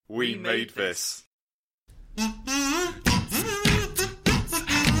We made this.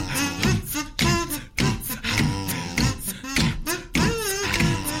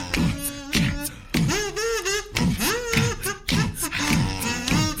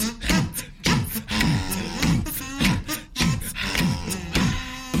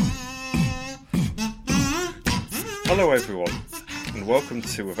 Hello everyone, and welcome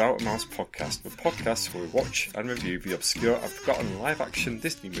to Without a Mouse podcast, the podcast where we watch and review the obscure and forgotten live-action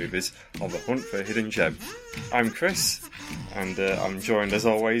Disney movies on the hunt for a hidden gem. I'm Chris, and I'm joined as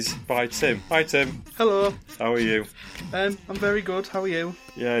always by Tim. Hi Tim. Hello. How are you? I'm very good. How are you?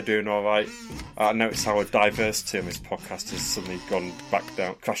 Yeah, doing alright. I noticed how diversity on this podcast has suddenly gone back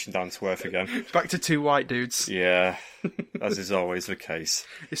down, crashing down to earth again. Back to two white dudes. Yeah, as is always the case.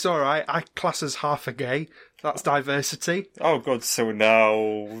 It's alright. I class as half a gay. That's diversity. Oh god, so we're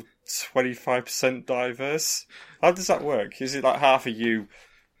now 25% diverse? How does that work? Is it like half of you,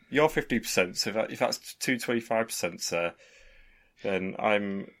 you're 50%, so if that's two 25%, then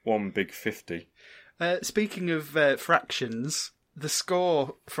I'm one big 50. Speaking of fractions, the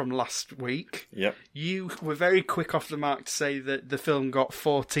score from last week, Yep. you were very quick off the mark to say that the film got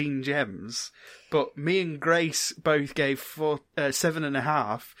 14 gems, but me and Grace both gave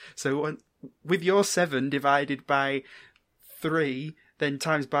 7.5, so with your 7 divided by 3, then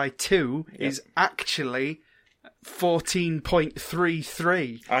times by 2, is actually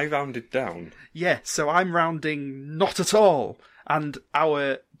 14.33. I rounded down. Yeah, so I'm rounding not at all. And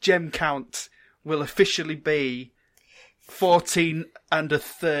our gem count will officially be 14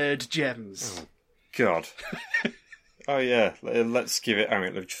 1/3 gems. Oh, God. Oh, yeah. Let's give it...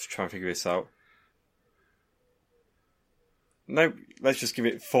 let's just try and figure this out. No, let's just give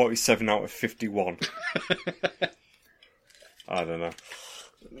it 47 out of 51. I don't know.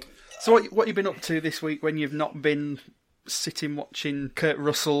 So what you been up to this week when you've not been sitting watching Kurt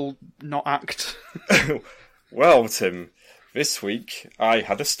Russell not act? Well, Tim, this week I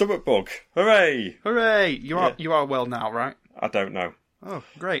had a stomach bug. Hooray! Hooray! You are well now, right? I don't know. Oh,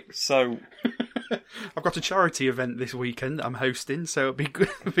 great. So... I've got a charity event this weekend I'm hosting, so it'd be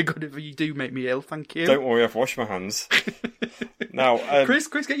good if you do make me ill, thank you. Don't worry, I've washed my hands. Now, Chris,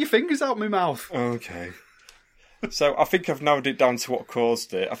 get your fingers out my mouth. Okay. So I think I've narrowed it down to what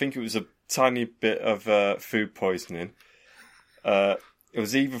caused it. I think it was a tiny bit of food poisoning. It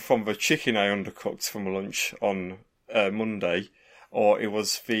was either from the chicken I undercooked from lunch on Monday, or it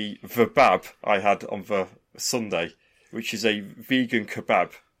was the verbab I had on the Sunday, which is a vegan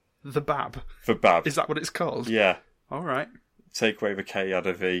kebab. The Bab? Verbab. Is that what it's called? Yeah. All right. Take away the K, add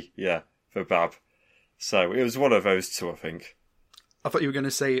a V. Yeah, verbab. So it was one of those two, I think. I thought you were going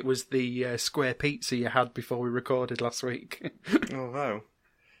to say it was the square pizza you had before we recorded last week. Oh, no.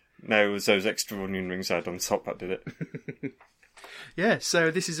 No, it was those extra onion rings I had on top that did it. Yeah,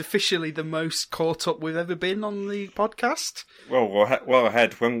 so this is officially the most caught up we've ever been on the podcast. Well, well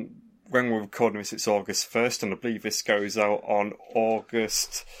ahead. When we're recording this, it's August 1st, and I believe this goes out on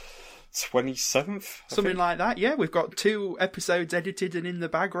August 27th? Something like that, yeah. We've got 2 episodes edited and in the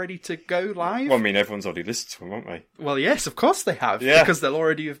bag, ready to go live. Well, I mean, everyone's already listened to them, haven't they? Well, yes, of course they have. Yeah. Because they'll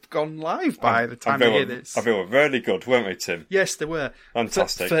already have gone live by the time you hear this. I feel really good, weren't we, Tim? Yes, they were.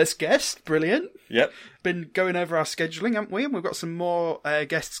 Fantastic. First guest, brilliant. Yep. Been going over our scheduling, haven't we? And we've got some more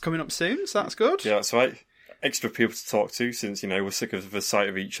guests coming up soon, so that's good. Yeah, that's right. Extra people to talk to since, we're sick of the sight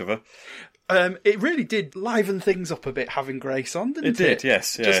of each other. It really did liven things up a bit having Grace on, didn't it? It did,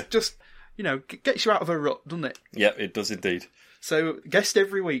 yes. Yeah. Just gets you out of a rut, doesn't it? Yeah, it does indeed. So, guest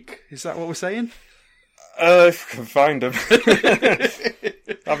every week. Is that what we're saying? If we can find them.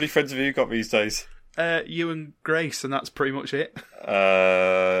 How many friends have you got these days? You and Grace, and that's pretty much it.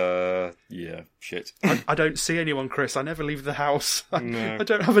 Yeah, shit. I don't see anyone, Chris. I never leave the house. No. I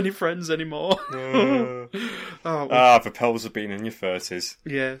don't have any friends anymore. The Pels have been in your 30s.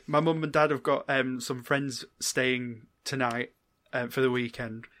 Yeah, my mum and dad have got some friends staying tonight for the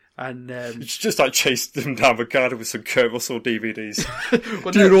weekend. And it's just like chasing them down the garden with some Kurt Russell DVDs.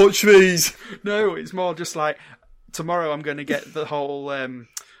 Well, Do you watch these? No, it's more just like, tomorrow I'm going to get the whole...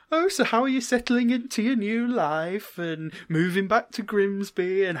 so how are you settling into your new life and moving back to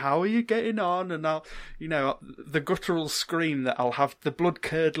Grimsby and how are you getting on? And I'll, the guttural scream that I'll have, the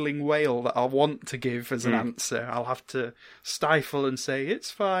blood-curdling wail that I'll want to give as an answer, I'll have to stifle and say, it's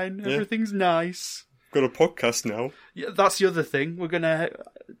fine, everything's nice. Got a podcast now. Yeah, that's the other thing.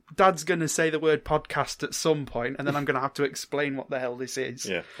 Dad's going to say the word podcast at some point and then I'm going to have to explain what the hell this is.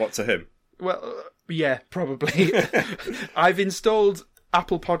 Yeah, what to him? Well, yeah, probably. I've installed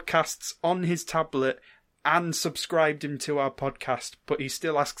Apple Podcasts on his tablet and subscribed him to our podcast, but he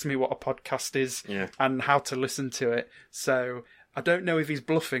still asks me what a podcast is and how to listen to it. So I don't know if he's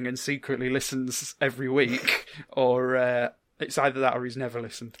bluffing and secretly listens every week, or it's either that or he's never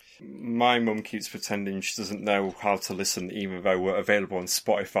listened. My mum keeps pretending she doesn't know how to listen, even though we're available on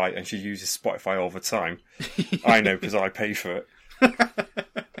Spotify, and she uses Spotify all the time. I know because I pay for it.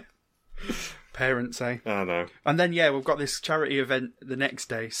 Parents, eh? I know. And then, yeah, we've got this charity event the next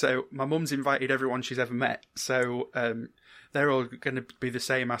day. So my mum's invited everyone she's ever met. So they're all going to be the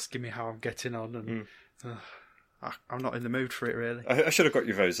same, asking me how I'm getting on. And I'm not in the mood for it, really. I should have got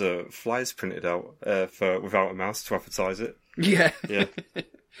you those flyers printed out for Without a Mouse to advertise it. Yeah. Yeah.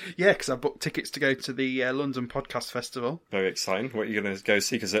 Yeah, because I booked tickets to go to the London Podcast Festival. Very exciting. What are you going to go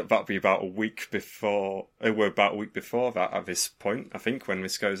see? Because that'll be about a week before. We're about a week before that at this point, I think, when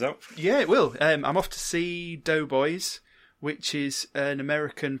this goes out. Yeah, it will. I'm off to see Doughboys, which is an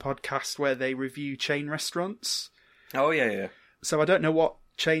American podcast where they review chain restaurants. Oh, yeah, yeah. So I don't know what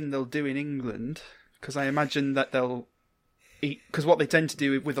chain they'll do in England, because I imagine that they'll eat... Because what they tend to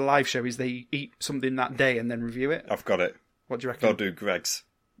do with a live show is they eat something that day and then review it. I've got it. What do you reckon? They'll do Greg's.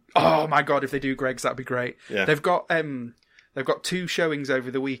 Oh my god! If they do Greg's, that'd be great. Yeah. They've got 2 showings over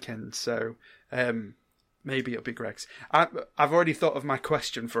the weekend, so maybe it'll be Greg's. I've already thought of my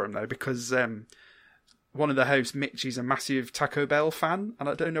question for him though, because one of the hosts, Mitch, is a massive Taco Bell fan, and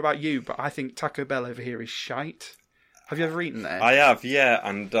I don't know about you, but I think Taco Bell over here is shite. Have you ever eaten there? I have, yeah,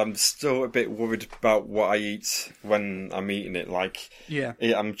 and I'm still a bit worried about what I eat when I'm eating it. Like, Yeah.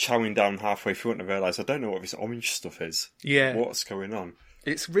 I'm chowing down halfway through and I realise I don't know what this orange stuff is. Yeah. What's going on?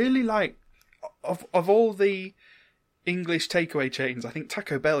 It's really like, of all the English takeaway chains, I think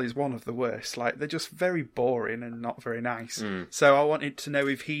Taco Bell is one of the worst. Like, they're just very boring and not very nice. So I wanted to know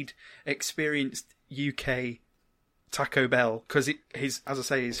if he'd experienced UK Taco Bell, because as I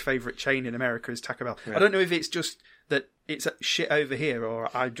say, his favourite chain in America is Taco Bell. Yeah. I don't know if it's just that it's shit over here, or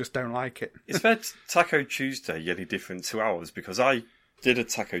I just don't like it. Is that Taco Tuesday any different to ours? Because I did a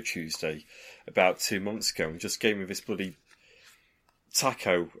Taco Tuesday about 2 months ago and just gave me this bloody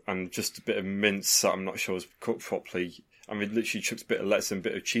taco and just a bit of mince that I'm not sure was cooked properly. I mean, literally chucked a bit of lettuce and a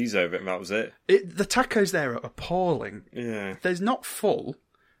bit of cheese over it, and that was it. The tacos there are appalling. Yeah. There's not full.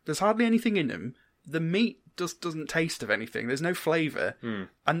 There's hardly anything in them. The meat just doesn't taste of anything. There's no flavour.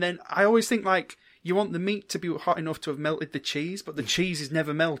 And then I always think, like, you want the meat to be hot enough to have melted the cheese, but the cheese is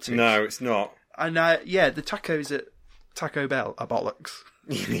never melted. No, it's not. And yeah, the tacos at Taco Bell are bollocks.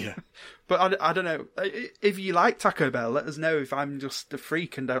 Yeah. But I don't know. If you like Taco Bell, let us know if I'm just a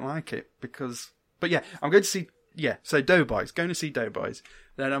freak and don't like it. But yeah, I'm going to see... Yeah, so Doughboys. Going to see Doughboys.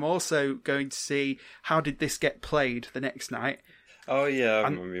 Then I'm also going to see How Did This Get Played the next night. Oh, yeah. I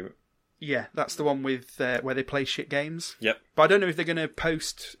remember. Yeah, that's the one with where they play shit games. Yep. But I don't know if they're going to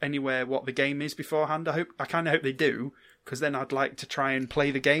post anywhere what the game is beforehand. I kind of hope they do, because then I'd like to try and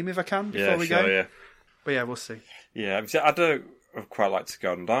play the game if I can before we go. Yeah. But yeah, we'll see. Yeah, I'd quite like to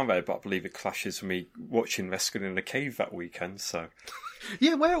go down there, but I believe it clashes with me watching wrestling in a cave that weekend, so...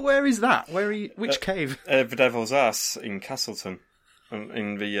 Yeah, where is that? Which cave? The Devil's Ass in Castleton,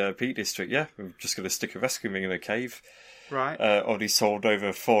 in the Peak District, yeah. We're just going to stick a wrestling ring in a cave. Right. Already sold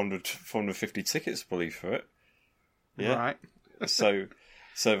over 450 tickets, I believe, for it. Yeah. Right. so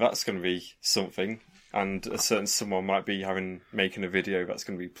that's going to be something, and a certain someone might be making a video that's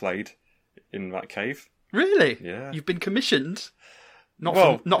going to be played in that cave. Really? Yeah. You've been commissioned?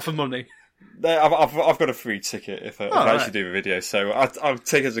 Not for money. I've got a free ticket if I right. actually do the video, so I'll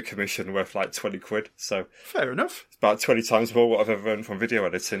take it as a commission worth like £20. So fair enough. It's about 20 times more what I've ever earned from video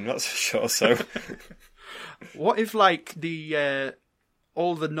editing. That's for sure. So, what if like the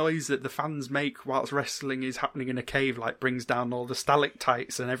all the noise that the fans make whilst wrestling is happening in a cave, like brings down all the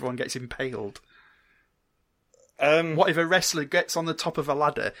stalactites and everyone gets impaled? What if a wrestler gets on the top of a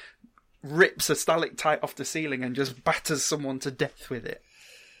ladder, rips a stalactite off the ceiling, and just batters someone to death with it?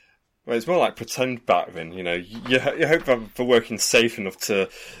 Well, it's more like pretend battering, you know. You hope that they're working safe enough to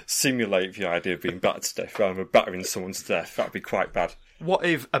simulate the idea of being battered to death rather than battering someone to death. That'd be quite bad. What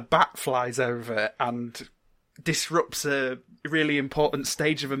if a bat flies over and disrupts a really important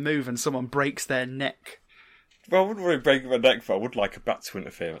stage of a move and someone breaks their neck? Well, I wouldn't really break my neck, but I would like a bat to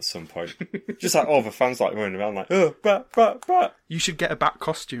interfere at some point. Just like all the fans like running around like, oh, bat, bat, bat. You should get a bat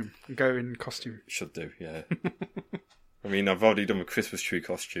costume and go in costume. Should do, yeah. I mean, I've already done a Christmas tree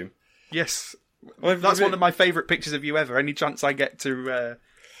costume. Yes. Well, that's one of my favourite pictures of you ever. Any chance I get to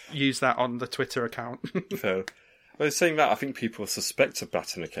use that on the Twitter account. Fair. Well, saying that, I think people suspect a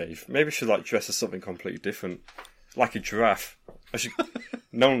bat in a cave. Maybe I should dress as something completely different. Like a giraffe.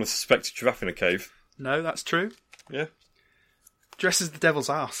 No one would suspect a giraffe in a cave. No, that's true. Yeah. Dress as the devil's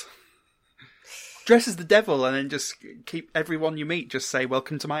arse. Dress as the devil and then just keep everyone you meet just say,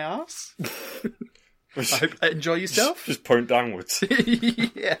 welcome to my arse. I hope enjoy yourself. Just point downwards.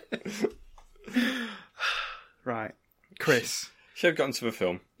 Yeah. Right. Chris. Should have gotten to the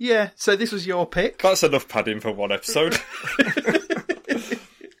film. Yeah, so this was your pick. That's enough padding for one episode.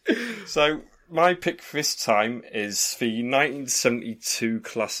 So, my pick for this time is the 1972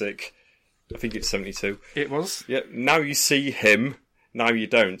 classic. I think it's 72. It was. Yeah, Now You See Him, Now You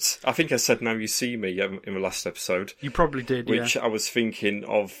Don't. I think I said Now You See Me in the last episode. You probably did, Which yeah. I was thinking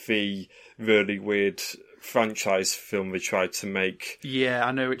of the really weird franchise film they tried to make. Yeah,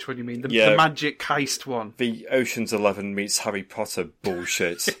 I know which one you mean. The magic heist one. The Ocean's 11 meets Harry Potter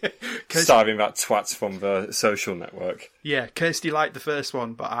bullshit. Starring that twat from the Social Network. Yeah, Kirsty liked the first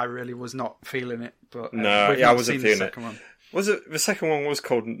one, but I really was not feeling it. But no, I wasn't feeling it. One. Was it the second one was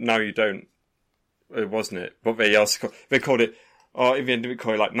called Now You Don't? It wasn't it? But they called it. Oh, in the end, they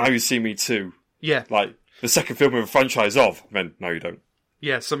called it like Now You See Me Too. Yeah, like the second film with a franchise of. Then Now You Don't.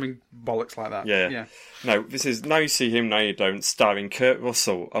 Yeah, something bollocks like that. Yeah. No, this is Now You See Him, Now You Don't, starring Kurt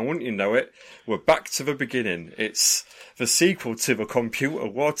Russell. And wouldn't you know it, we're back to the beginning. It's the sequel to The Computer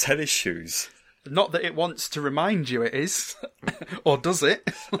Wore Tennis Shoes. Not that it wants to remind you it is. Or does it?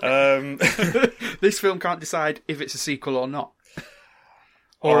 This film can't decide if it's a sequel or not.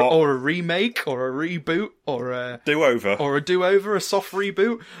 Or a remake, or a reboot, or a... do-over. Or a do-over, a soft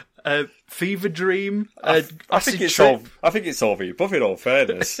reboot. Fever Dream. I think it's all the above, in all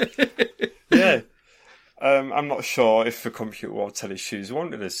fairness. Yeah. I'm not sure if the Computer Wore Tennis Shoes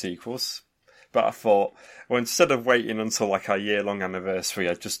wanted a sequels, but I thought, well, instead of waiting until like our year-long anniversary,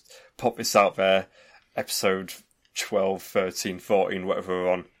 I'd just pop this out there, episode 12, 13, 14, whatever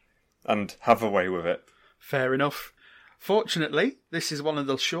we're on, and have a way with it. Fair enough. Fortunately, this is one of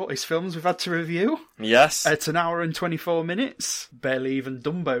the shortest films we've had to review. Yes. It's an hour and 24 minutes. Barely even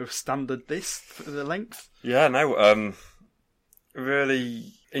Dumbo standard this for the length. Yeah, no,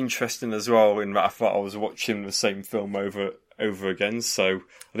 really interesting as well in that I thought I was watching the same film over again, so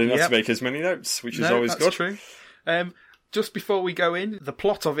I didn't have to make as many notes, which is always good. True. Just before we go in, the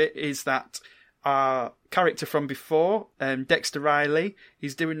plot of it is that our character from before, Dexter Riley,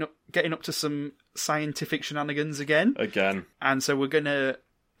 he's getting up to some scientific shenanigans again. And so we're going to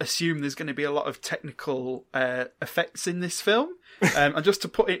assume there's going to be a lot of technical effects in this film. And just to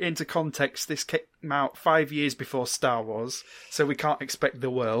put it into context, this came out 5 years before Star Wars, so we can't expect the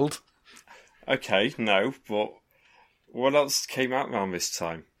world. Okay, no, but what else came out around this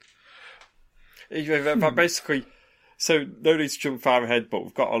time? Basically, so no need to jump far ahead, but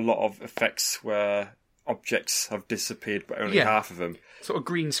we've got a lot of effects where objects have disappeared, but only half of them. Sort of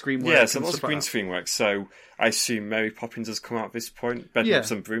green screen work. Yeah, so lots of green screen work. So I assume Mary Poppins has come out at this point.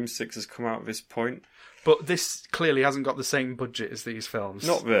 Bedknobs and Broomsticks has come out at this point. But this clearly hasn't got the same budget as these films.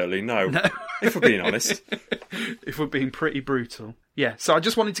 Not really, no. If we're being honest. If we're being pretty brutal. Yeah, so I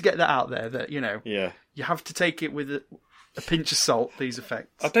just wanted to get that out there, that, you have to take it with a pinch of salt, these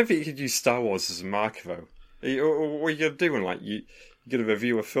effects. I don't think you could use Star Wars as a marker, though. What are you going to do when, you're going to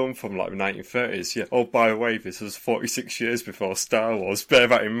review a film from, the 1930s? Yeah. Oh, by the way, this was 46 years before Star Wars. Bear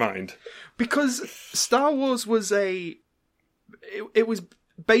that in mind. Because Star Wars was it was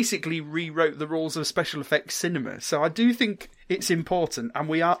basically rewrote the rules of special effects cinema. So I do think it's important, and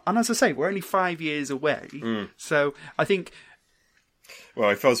and as I say, we're only 5 years away. So I think... Well,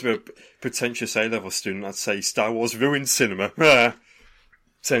 if I was a pretentious A-level student, I'd say Star Wars ruined cinema.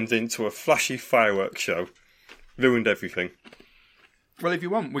 Turned into a flashy fireworks show. Ruined everything. Well, if you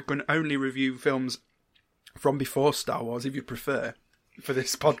want, we can only review films from before Star Wars, if you prefer, for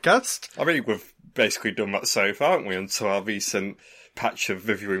this podcast. I mean, we've basically done that so far, haven't we, until our recent patch of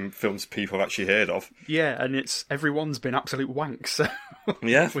reviewing films people have actually heard of. Yeah, and everyone's been absolute wanks, so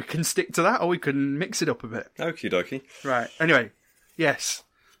yeah. We can stick to that, or we can mix it up a bit. Okie dokie. Right, anyway, yes.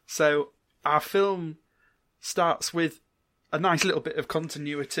 So, our film starts with a nice little bit of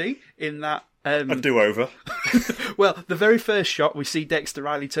continuity in that... a do-over. Well, the very first shot, we see Dexter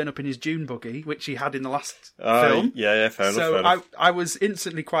Riley turn up in his Dune buggy, which he had in the last film. Yeah, fair enough. So I was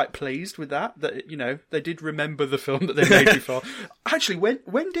instantly quite pleased with that they did remember the film that they made before. Actually,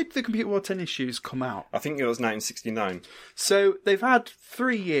 when did The Computer Wore Tennis Shoes come out? I think it was 1969. So they've had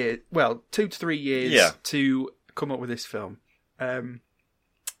 3 years, 2 to 3 years to come up with this film. I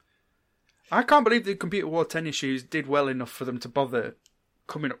can't believe The Computer Wore Tennis Shoes did well enough for them to bother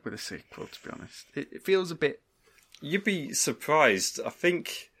coming up with a sequel, to be honest. It feels a bit... You'd be surprised. I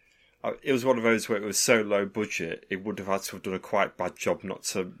think it was one of those where it was so low budget, it would have had to have done a quite bad job not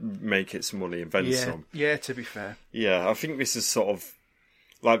to make its money and then some. Yeah, to be fair. Yeah, I think this is sort of...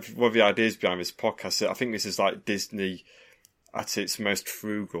 one of the ideas behind this podcast, I think this is like Disney at its most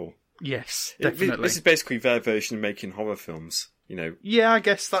frugal. Yes, definitely. This is basically their version of making horror films. You know, Yeah, I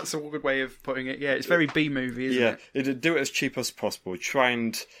guess that's a good way of putting it. Yeah, it's very B-movie, isn't it? it'd do it as cheap as possible. Try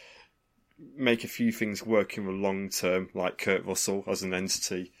and make a few things work in the long term, like Kurt Russell as an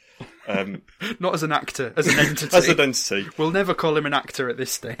entity. Not as an actor, as an entity. As an entity. We'll never call him an actor at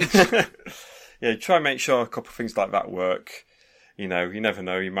this stage. Yeah, try and make sure a couple of things like that work. You know, you never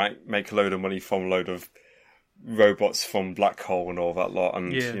know. You might make a load of money from a load of robots from Black Hole and all that lot.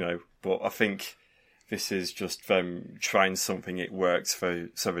 And, Yeah. you know, but I think this is just them trying something, it worked, so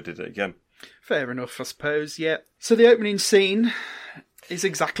they did it again. Fair enough, I suppose, yeah. So the opening scene is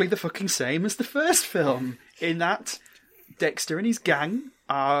exactly the fucking same as the first film, in that Dexter and his gang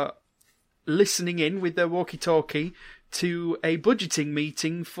are listening in with their walkie-talkie to a budgeting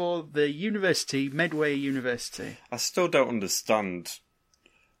meeting for the university, Medway University. I still don't understand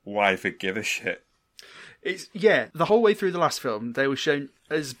why they give a shit. It's the whole way through the last film, they were shown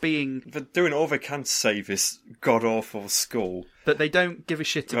as being They're doing all they can to save this god-awful school that they don't give a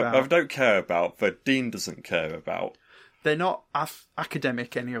shit that about. they don't care about, the dean doesn't care about. They're not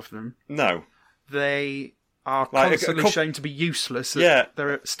academic, any of them. No. They are Like, constantly shown to be useless at Yeah.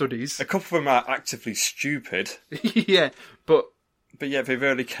 their studies. A couple of them are actively stupid, Yeah, but but yet they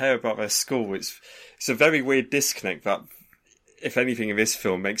really care about their school. It's a very weird disconnect that, if anything, in this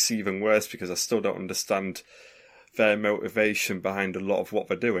film makes it even worse, because I still don't understand their motivation behind a lot of what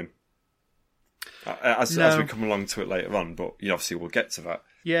they're doing. As we come along to it later on, but obviously we'll get to that.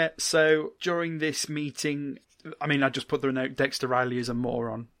 yeah, so during this meeting, I mean, I just put the note, Dexter Riley is a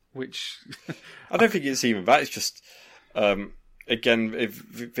moron, which... I don't think it's even that. It's just, again,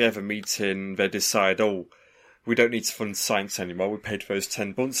 if they have a meeting, they decide, we don't need to fund science anymore. We paid for those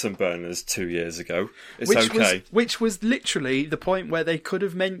 10 Bunsen burners 2 years ago. It's okay. Which was literally the point where they could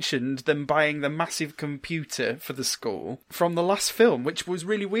have mentioned them buying the massive computer for the school from the last film, which was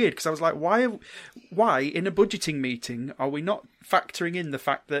really weird, because I was like, why in a budgeting meeting are we not factoring in the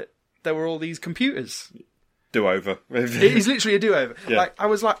fact that there were all these computers? Do-over. It is literally a do-over. Yeah.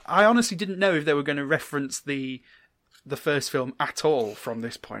 I honestly didn't know if they were going to reference the first film at all from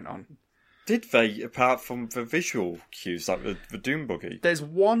this point on. Did they, apart from the visual cues, like the Doom Buggy? There's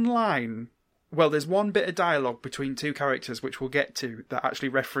one line, there's one bit of dialogue between two characters, which we'll get to, that actually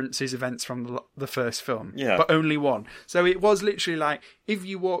references events from the first film. Yeah. But only one. So it was literally like, if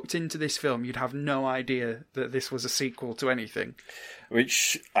you walked into this film, you'd have no idea that this was a sequel to anything.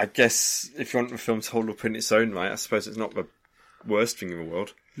 Which, I guess, if you want the film to hold up in its own right, I suppose it's not the worst thing in the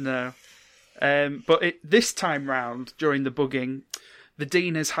world. No. But this time round, during the bugging, the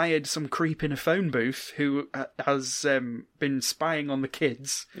dean has hired some creep in a phone booth who has been spying on the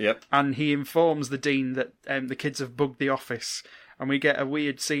kids. Yep. And he informs the dean that the kids have bugged the office. And we get a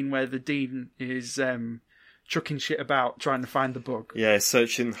weird scene where the dean is chucking shit about, trying to find the bug. Yeah,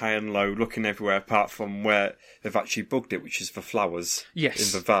 searching high and low, looking everywhere apart from where they've actually bugged it, which is the flowers.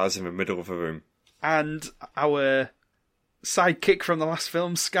 Yes. In the vase in the middle of the room. And our sidekick from the last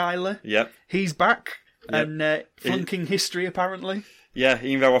film, Skylar. Yep. He's back. Yep. And flunking history, apparently. Yeah,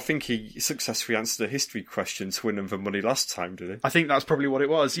 even though I think he successfully answered a history question to win them the money last time, did he? I think that's probably what it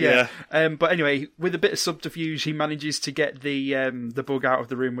was, yeah. But anyway, with a bit of subterfuge, he manages to get the bug out of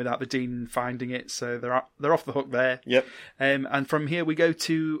the room without the dean finding it, so they're off the hook there. Yep. And from here we go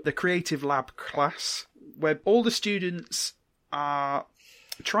to the creative lab class, where all the students are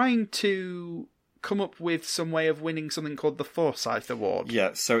trying to come up with some way of winning something called the Forsyth Award.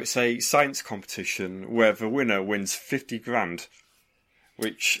 Yeah, so it's a science competition where the winner wins 50 grand.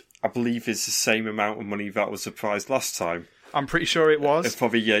 Which I believe is the same amount of money that was the prize last time. I'm pretty sure it was. It's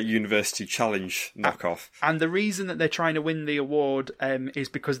probably a University Challenge knockoff. And the reason that they're trying to win the award is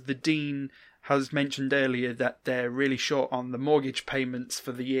because the dean has mentioned earlier that they're really short on the mortgage payments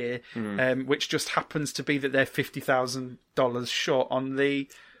for the year, which just happens to be that they're $50,000 short on the...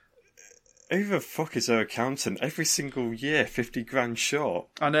 Who the fuck is their accountant? Every single year, 50 grand short.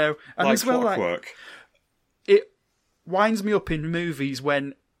 I know. And like as well, clockwork. It winds me up in movies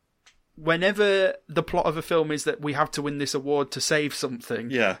whenever the plot of a film is that we have to win this award to save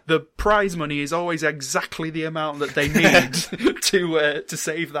something. Yeah. The prize money is always exactly the amount that they need to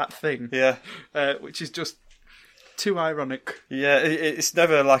save that thing. Yeah. Which is just too ironic. Yeah, it's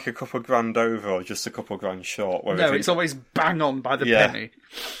never like a couple of grand over or just a couple of grand short. No, it's always bang on by the penny.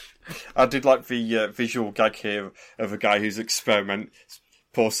 I did like the visual gag here of a guy who's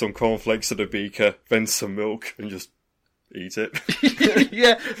pour some cornflakes in a beaker, then some milk, and just eat it.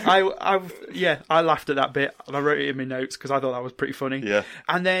 Yeah, I laughed at that bit, and I wrote it in my notes because I thought that was pretty funny. Yeah.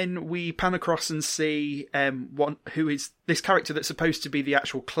 And then we pan across and see who is this character that's supposed to be the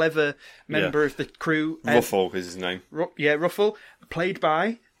actual clever member of the crew. Ruffle is his name. Ruffle, played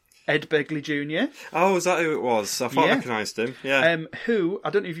by Ed Begley Jr. Oh, is that who it was? I thought Yeah. I recognised him. Yeah. Who, I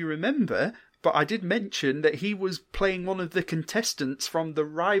don't know if you remember, but I did mention that he was playing one of the contestants from the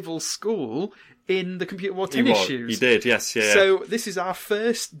rival school in the Computer War Tennis Shoes. He did, yes, yeah. So this is our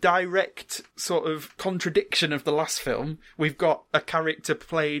first direct sort of contradiction of the last film. We've got a character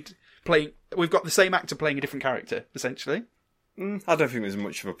playing. We've got the same actor playing a different character, essentially. I don't think there's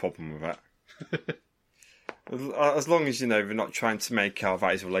much of a problem with that. As long as, they're not trying to make out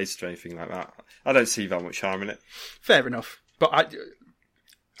that he's related or anything like that. I don't see that much harm in it. Fair enough. But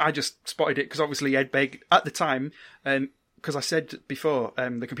I just spotted it because obviously Ed Begley, at the time, because I said before,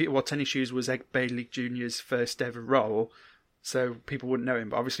 the Computer War Tennis Shoes was Ed Begley Jr.'s first ever role, so people wouldn't know him.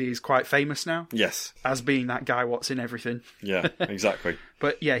 But obviously he's quite famous now. Yes. As being that guy what's in everything. Yeah, exactly.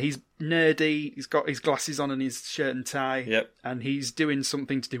 But yeah, he's nerdy, he's got his glasses on and his shirt and tie. Yep. And he's doing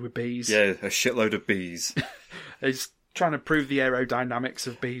something to do with bees. Yeah, a shitload of bees. He's trying to prove the aerodynamics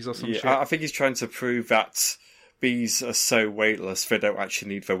of bees or some shit. I think he's trying to prove that bees are so weightless they don't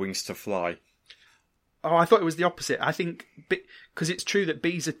actually need their wings to fly. Oh, I thought it was the opposite. I think, because it's true that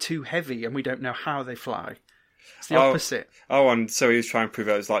bees are too heavy and we don't know how they fly. It's the opposite. Oh, and so he was trying to prove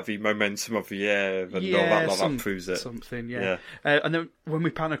that it was like the momentum of the air and all that, that proves it. Something, yeah. And then when we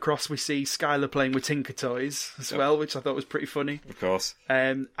pan across, we see Skylar playing with Tinker Toys as well, which I thought was pretty funny. Of course.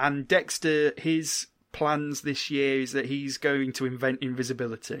 And Dexter, his plans this year is that he's going to invent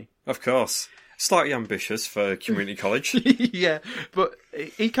invisibility. Of course. Slightly ambitious for community college. Yeah, but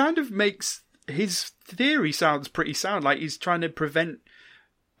he kind of makes his theory sounds pretty sound. Like he's trying to prevent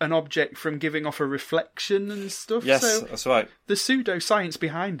an object from giving off a reflection and stuff. Yes, so that's right. The pseudoscience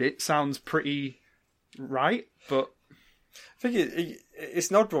behind it sounds pretty right, but I think it's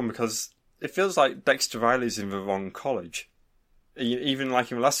an odd one because it feels like Dexter Riley's in the wrong college. Even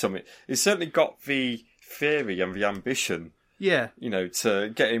like in the last film, it's certainly got the theory and the ambition, yeah,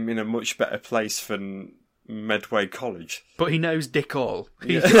 to get him in a much better place than Medway College. But he knows dick all.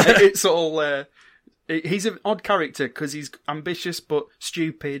 It's all... he's an odd character because he's ambitious but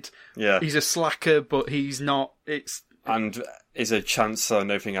stupid. Yeah. He's a slacker, but he's not. And is a chancer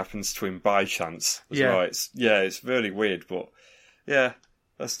and everything happens to him by chance as well. It's really weird, but yeah,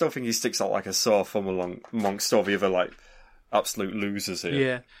 I still think he sticks out like a sore thumb amongst all the other absolute losers here.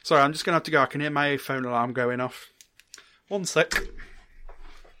 Yeah. Sorry, I'm just going to have to go. I can hear my phone alarm going off. One sec.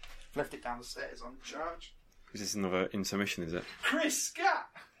 Left it downstairs on charge. Is this another intermission, is it? Chris, scat!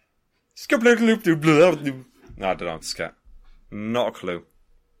 No, I don't know how to scat. Not a clue.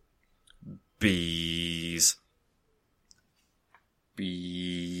 Bees. Bees.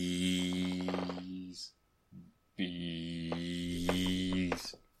 Bees.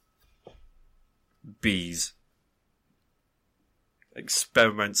 Bees.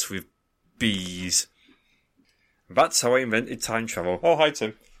 Experiments with bees. That's how I invented time travel. Oh, hi,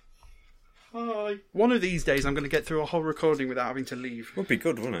 Tim. Hi. One of these days I'm going to get through a whole recording without having to leave. Would be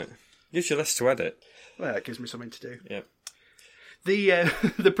good, wouldn't it? Gives you less to edit. Well, that gives me something to do. Yeah.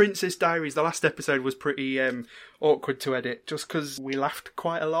 The Princess Diaries, the last episode was pretty awkward to edit, just because we laughed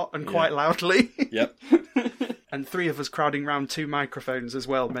quite a lot and quite loudly. Yep. And three of us crowding round two microphones as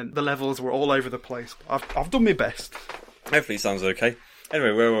well meant the levels were all over the place. I've done my best. Hopefully it sounds okay.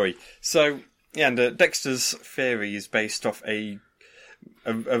 Anyway, where were we? So, yeah, and Dexter's theory is based off a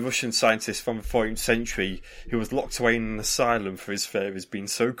Russian scientist from the 14th century who was locked away in an asylum for his theories being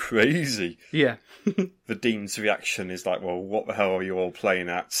so crazy. Yeah. The Dean's reaction is like, well, what the hell are you all playing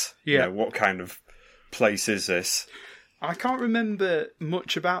at? Yeah. What kind of place is this? I can't remember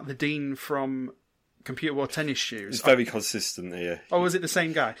much about the Dean from Computer War Tennis Shoes. It's very consistent here. Oh, was it the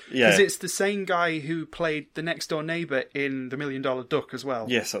same guy? Yeah. Because it's the same guy who played the next door neighbour in The $1 Million Duck as well.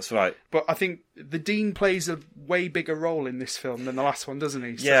 Yes, that's right. But I think the Dean plays a way bigger role in this film than the last one, doesn't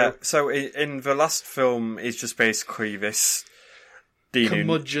he? Yeah, so in the last film, it's just basically this Dean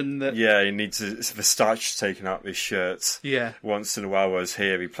curmudgeon that... Yeah, he needs the starch taken out of his shirt. Yeah. Once in a while, whereas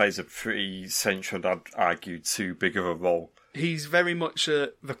here he plays a pretty central, I'd argue, too big of a role. He's very much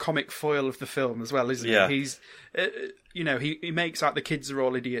the comic foil of the film as well, isn't he? Yeah. He's, he makes out the kids are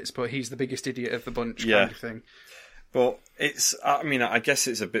all idiots, but he's the biggest idiot of the bunch, kind of thing. But I guess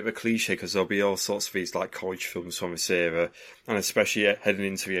it's a bit of a cliche because there'll be all sorts of these college films from this era, and especially heading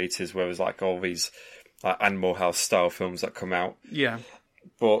into the 80s where there's all these Animal House style films that come out. Yeah.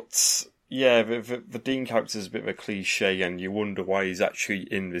 But yeah, the Dean character is a bit of a cliche, and you wonder why he's actually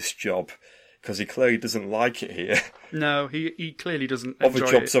in this job. Because he clearly doesn't like it here. No, he clearly doesn't enjoy it.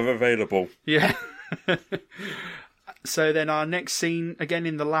 Other jobs are available. Yeah. So then our next scene, again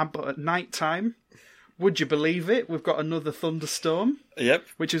in the lab, but at night time, would you believe it? We've got another thunderstorm, Yep.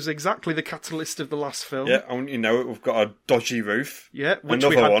 which is exactly the catalyst of the last film. Yeah, and you know it, we've got a dodgy roof. Yeah,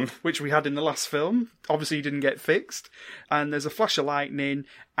 which we had in the last film. Obviously, didn't get fixed. And there's a flash of lightning,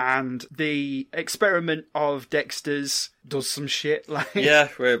 and the experiment of Dexter's does some shit. Yeah,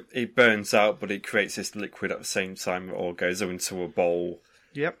 where it burns out, but it creates this liquid at the same time. It all goes into a bowl.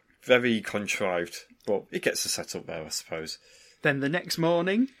 Yep. Very contrived, but it gets a setup there, I suppose. Then the next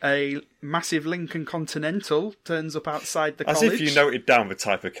morning, a massive Lincoln Continental turns up outside the college. As if you noted down the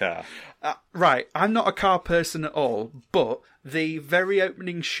type of car. Right, I'm not a car person at all, but the very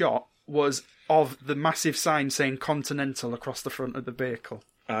opening shot was of the massive sign saying Continental across the front of the vehicle.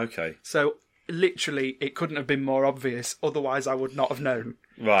 Okay. So, literally, it couldn't have been more obvious, otherwise I would not have known.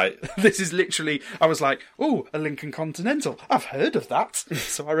 Right. This is literally, I was like, oh, a Lincoln Continental. I've heard of that.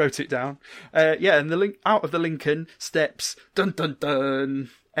 So I wrote it down. And out of the Lincoln steps, dun dun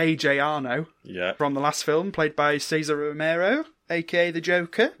dun, AJ Arno. Yeah. From the last film, played by Cesar Romero, a.k.a. the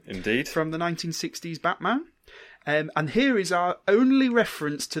Joker. Indeed. From the 1960s Batman. And here is our only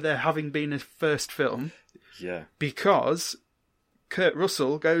reference to there having been a first film. Yeah. Because Kurt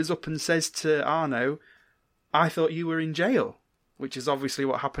Russell goes up and says to Arno, I thought you were in jail. Which is obviously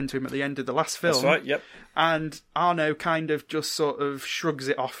what happened to him at the end of the last film. That's right, yep. And Arno kind of just sort of shrugs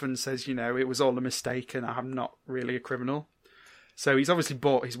it off and says, you know, it was all a mistake and I'm not really a criminal. So he's obviously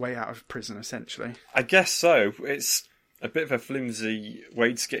bought his way out of prison, essentially. I guess so. It's a bit of a flimsy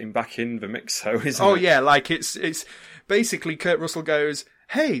way to get him back in the mix, though, isn't it? Oh, yeah, like it's basically Kurt Russell goes,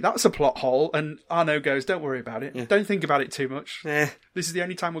 hey, that's a plot hole. And Arno goes, don't worry about it. Yeah. Don't think about it too much. This is the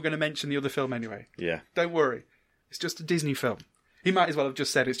only time we're going to mention the other film anyway. Yeah. Don't worry. It's just a Disney film. He might as well have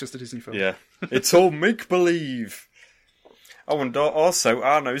just said it's just a Disney film. Yeah. It's all make-believe. Oh, and also,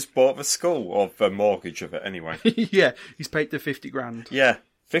 Arno's bought the skull, or the mortgage of it, anyway. Yeah, he's paid the 50 grand. Yeah,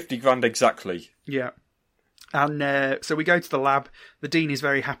 50 grand exactly. Yeah. And so we go to the lab. The Dean is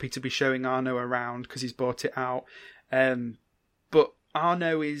very happy to be showing Arno around because he's bought it out. But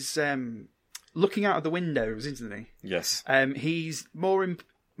Arno is looking out of the windows, isn't he? Yes. He's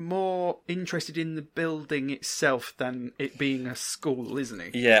more interested in the building itself than it being a school, isn't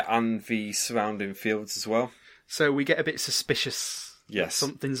he? Yeah, and the surrounding fields as well. So we get a bit suspicious. Yes.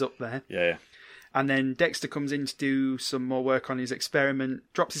 Something's up there. Yeah. And then Dexter comes in to do some more work on his experiment,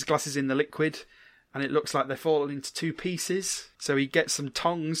 drops his glasses in the liquid, and it looks like they're falling into two pieces. So he gets some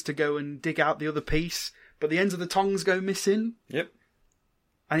tongs to go and dig out the other piece, but the ends of the tongs go missing. Yep.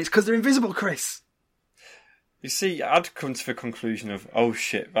 And it's because they're invisible, Chris. You see, I'd come to the conclusion of, oh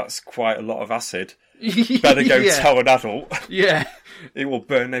shit, that's quite a lot of acid. Better go tell an adult. Yeah. It will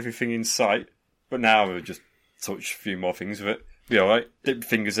burn everything in sight. But now we'll just touch a few more things with it. Be alright. Dip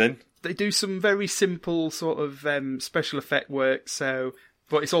fingers in. They do some very simple sort of special effect work,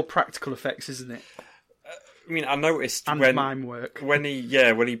 but it's all practical effects, isn't it? I mean, I noticed and when mime work. when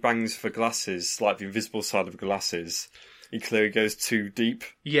he bangs the glasses, like the invisible side of the glasses, he clearly goes too deep.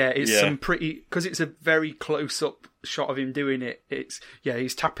 Yeah, it's some pretty, because it's a very close up shot of him doing it.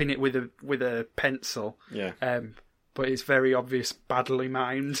 He's tapping it with a pencil. Yeah. But it's very obvious, badly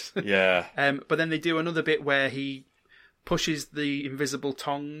mimed. Yeah. But then they do another bit where he pushes the invisible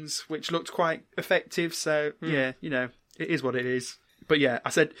tongs, which looked quite effective. So yeah, it is what it is. But yeah, I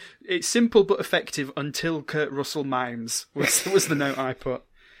said it's simple but effective until Kurt Russell mimes was the note I put.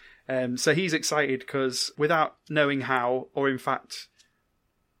 So he's excited because without knowing how, or in fact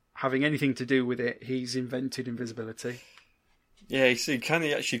having anything to do with it, he's invented invisibility. Yeah, you see, can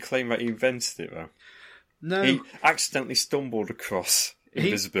he actually claim that he invented it though? No. He accidentally stumbled across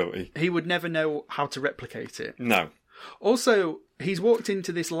invisibility. He would never know how to replicate it. No. Also, he's walked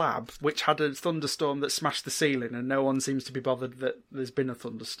into this lab which had a thunderstorm that smashed the ceiling, and no one seems to be bothered that there's been a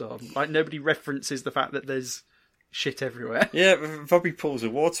thunderstorm. Like, nobody references the fact that there's shit everywhere. Yeah, there'll be pools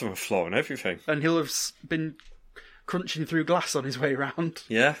of water on the floor and everything. And he'll have been crunching through glass on his way around.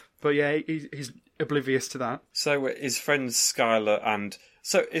 Yeah. But yeah, he's oblivious to that. So his friends Skylar and...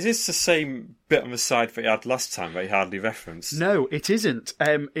 So is this the same bit on the side that he had last time that he hardly referenced? No, it isn't.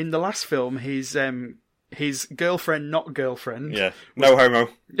 In the last film, his girlfriend, not girlfriend... Yeah, no homo.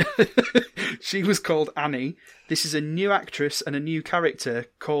 She was called Annie. This is a new actress and a new character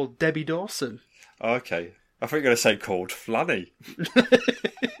called Debbie Dawson. Oh, okay. I thought you were going to say called Flanny.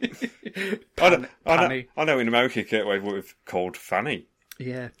 I know in America you get away with called Fanny.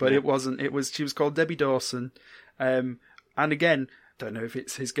 Yeah, but it wasn't. She was called Debbie Dawson. And again, don't know if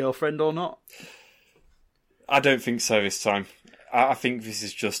it's his girlfriend or not. I don't think so this time. I think this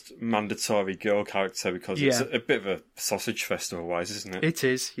is just mandatory girl character because it's a bit of a sausage fest otherwise, isn't it? It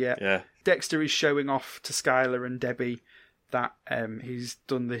is, yeah. Yeah. Dexter is showing off to Skylar and Debbie that he's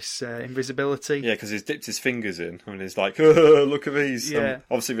done this invisibility. Yeah, because he's dipped his fingers in and he's like, oh, look at these. Yeah.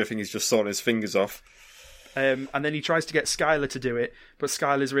 Obviously, we think he's just sawing his fingers off. And then he tries to get Skylar to do it, but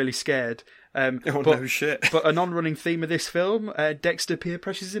Skylar's really scared. No shit. But a non-running theme of this film, Dexter peer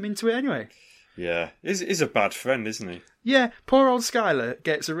pressures him into it anyway. Yeah, he's a bad friend, isn't he? Yeah, poor old Skylar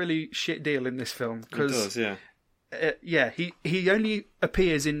gets a really shit deal in this film. He does, yeah. He only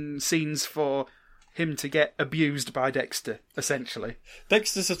appears in scenes for him to get abused by Dexter, essentially.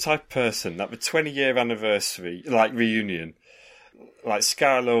 Dexter's the type of person that the 20-year anniversary, like, reunion, like,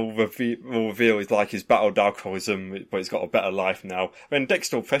 Skylar will reveal his battled alcoholism, but he's got a better life now. Then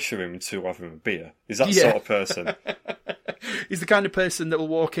Dexter will pressure him to have him a beer. He's that sort of person. He's the kind of person that will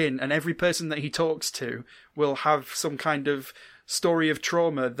walk in, and every person that he talks to will have some kind of story of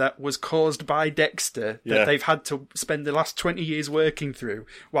trauma that was caused by Dexter that they've had to spend the last 20 years working through,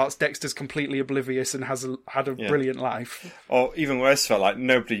 whilst Dexter's completely oblivious and has had a brilliant life. Or even worse, like,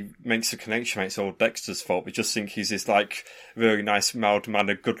 nobody makes a connection, it's all Dexter's fault. We just think he's this, like, really nice,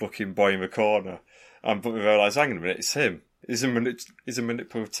 mild-mannered, good-looking boy in the corner. But we realise, hang on a minute, it's him. He's a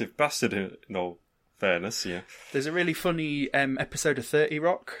manipulative bastard in all fairness, yeah. There's a really funny episode of 30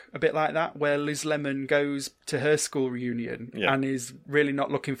 Rock, a bit like that, where Liz Lemon goes to her school reunion and is really not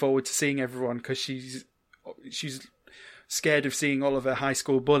looking forward to seeing everyone because she's scared of seeing all of her high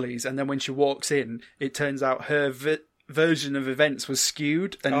school bullies. And then when she walks in, it turns out her version of events was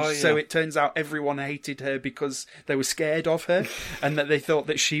skewed, and so it turns out everyone hated her because they were scared of her and that they thought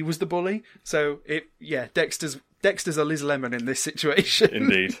that she was the bully. So Dexter's a Liz Lemon in this situation.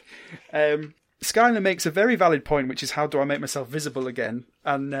 Indeed. Skylar makes a very valid point, which is, how do I make myself visible again?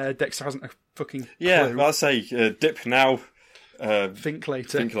 And Dexter hasn't a fucking clue. Yeah, well, I'll say, dip now. Think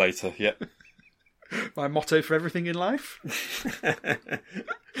later. Think later, yeah. My motto for everything in life.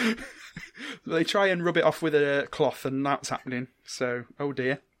 They try and rub it off with a cloth, and that's happening. So, oh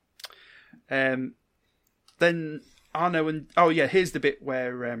dear. Then Arno and... Oh yeah, here's the bit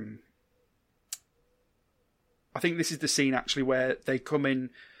where... I think this is the scene, actually, where they come in...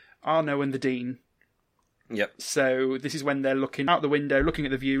 Arno and the Dean. Yep. So this is when they're looking out the window, looking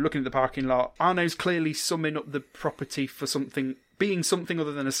at the view, looking at the parking lot. Arno's clearly summing up the property for being something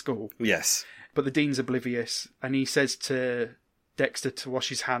other than a school. Yes. But the Dean's oblivious, and he says to Dexter to wash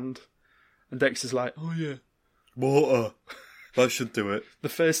his hand. And Dexter's like, oh yeah. Water. That should do it. The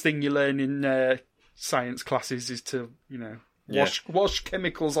first thing you learn in science classes is to, wash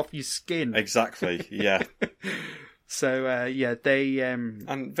chemicals off your skin. Exactly, yeah. So, they...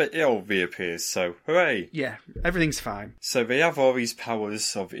 And it all reappears, so hooray! Yeah, everything's fine. So they have all these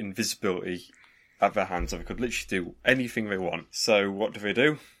powers of invisibility at their hands, and they could literally do anything they want. So what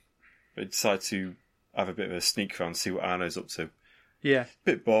do? They decide to have a bit of a sneak around, see what Arno's up to. Yeah.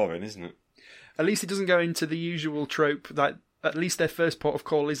 Bit boring, isn't it? At least it doesn't go into the usual trope that at least their first port of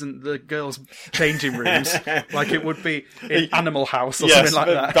call isn't the girls' changing rooms, like it would be in Animal House or something like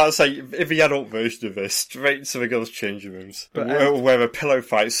that. That's like, if the adult version of this, straight to the girls' changing rooms, but, where a pillow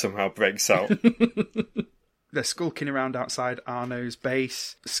fight somehow breaks out. They're skulking around outside Arno's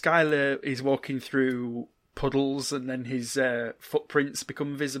base. Skylar is walking through puddles, and then his footprints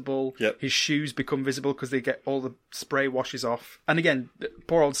become visible. Yep. His shoes become visible because they get all the spray washes off. And again,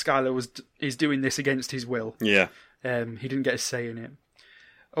 poor old Skylar is doing this against his will. Yeah. He didn't get a say in it.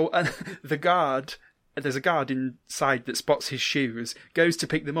 Oh, and there's a guard inside that spots his shoes, goes to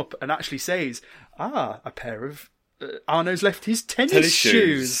pick them up, and actually says, a pair of... Arno's left his tennis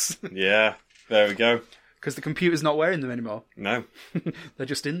shoes. Yeah, there we go. Because the computer's not wearing them anymore. No. They're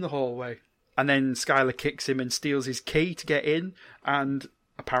just in the hallway. And then Skylar kicks him and steals his key to get in, and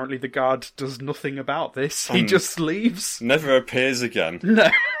apparently the guard does nothing about this. He just leaves. Never appears again. No.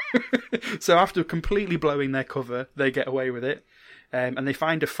 So after completely blowing their cover, they get away with it. And they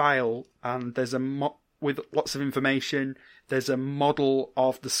find a file, and there's with lots of information. There's a model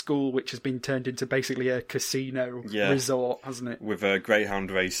of the school which has been turned into basically a casino resort, hasn't it? With a greyhound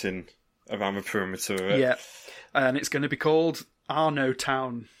racing around the perimeter of it. Yeah. And it's going to be called Arno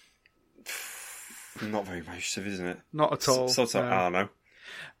Town. Not very imaginative, isn't it? Not at all. Sort of Arno.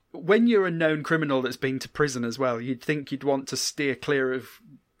 When you're a known criminal that's been to prison as well, you'd think you'd want to steer clear of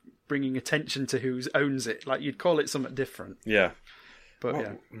bringing attention to who owns it. Like, you'd call it something different. Yeah. But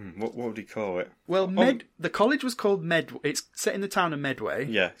what would he call it? Well, the college was called Medway. It's set in the town of Medway.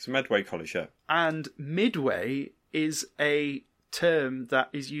 Yeah, it's Medway College, yeah. And Midway is a term that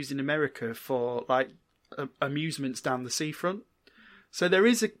is used in America for, like, amusements down the seafront. So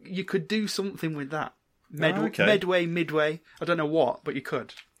you could do something with that. Medway, Midway. I don't know what, but you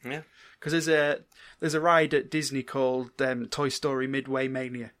could. Yeah. Because there's a ride at Disney called Toy Story Midway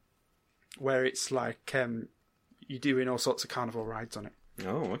Mania, where it's like you're doing all sorts of carnival rides on it.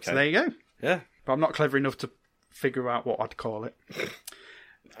 Oh, okay. So there you go. Yeah. But I'm not clever enough to figure out what I'd call it.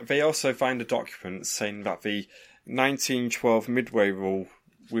 They also find a document saying that the 1912 Midway Rule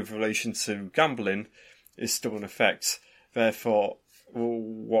with relation to gambling is still in effect. Therefore,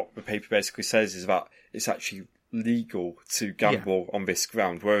 what the paper basically says is that it's actually legal to gamble on this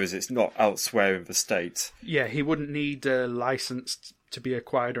ground, whereas it's not elsewhere in the state. Yeah, he wouldn't need a license to be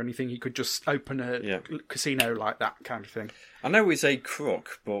acquired or anything. He could just open a casino like that kind of thing. I know he's a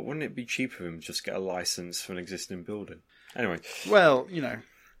crook, but wouldn't it be cheaper for him to just get a license for an existing building? Anyway. Well,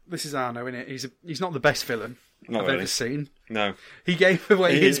 this is Arno, isn't it? He's not the best villain I've ever seen. No. He gave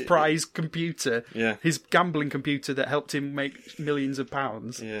away his prize computer, Yeah. his gambling computer that helped him make millions of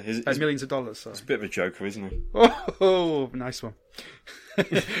pounds. Yeah, millions of dollars, sorry. It's a bit of a joker, isn't he? Oh, nice one.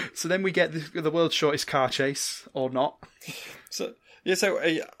 So then we get the world's shortest car chase, or not. So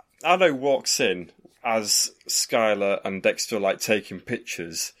Arno walks in as Skylar and Dexter are like taking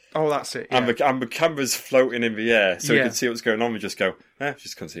pictures. Oh, that's it. Yeah. And the camera's floating in the air, so we can see what's going on. We just go,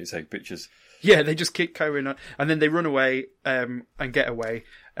 just continue to take pictures. Yeah, they just keep carrying on, and then they run away and get away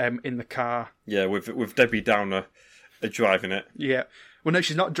in the car. Yeah, with Debbie Downer driving it. Yeah. Well, no,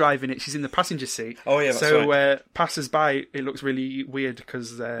 she's not driving it. She's in the passenger seat. Oh, yeah, that's right. Passers by, it looks really weird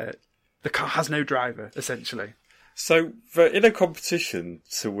because the car has no driver, essentially. So they're in a competition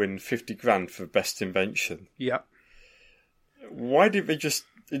to win 50 grand for best invention. Yeah. Why didn't they just,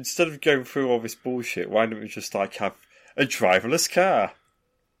 instead of going through all this bullshit, why didn't we just have a driverless car?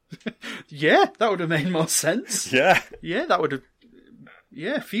 Yeah, that would have made more sense. Yeah. Yeah, that would have...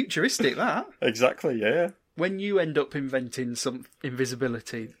 Yeah, futuristic, that. Exactly, yeah. When you end up inventing some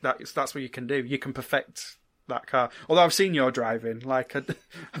invisibility, that's what you can do. You can perfect that car. Although I've seen your driving.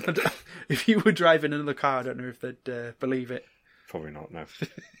 If you were driving another car, I don't know if they'd believe it. Probably not, no.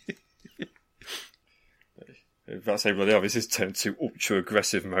 If that's everybody else, this is turned to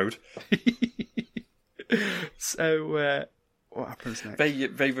ultra-aggressive mode. So... what happens next?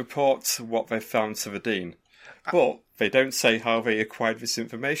 They report what they found to the Dean, but they don't say how they acquired this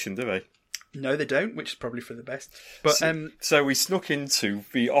information, do they? No, they don't, which is probably for the best. But so we snuck into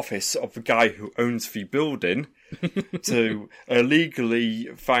the office of the guy who owns the building to illegally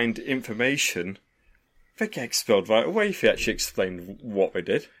find information. They get expelled right away if he actually explained what they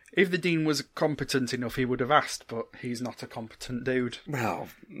did. If the Dean was competent enough, he would have asked, but he's not a competent dude. Well,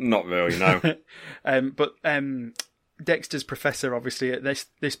 not really, no. But Dexter's professor, obviously, at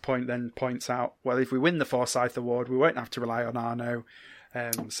this point then points out, well, if we win the Forsyth Award, we won't have to rely on Arno.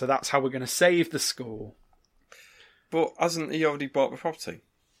 So that's how we're going to save the school. But hasn't he already bought the property?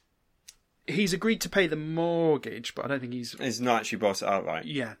 He's agreed to pay the mortgage, but I don't think He's not actually bought it outright?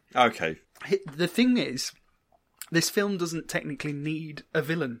 Yeah. Okay. The thing is, this film doesn't technically need a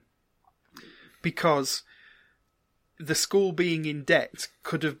villain. Because the school being in debt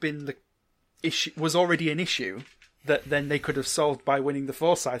could have been the issue, was already an issue that then they could have solved by winning the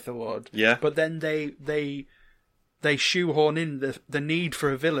Forsyth Award. Yeah. But then they shoehorn in the need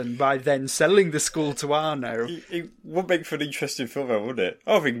for a villain by then selling the school to Arno. It would make for an interesting film, though, wouldn't it?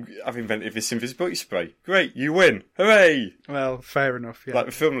 Oh, I've invented this invisibility spray. Great, you win. Hooray! Well, fair enough, yeah. Like,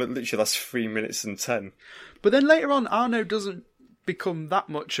 the film literally lasts 3 minutes and 10. But then later on, Arno doesn't become that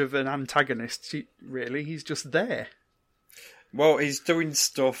much of an antagonist, really. He's just there. Well, he's doing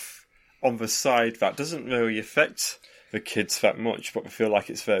stuff on the side that doesn't really affect the kids that much, but they feel like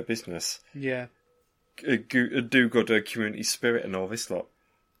it's their business. Yeah. A do-gooder community spirit and all this lot.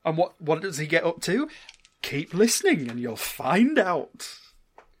 And what does he get up to? Keep listening and you'll find out.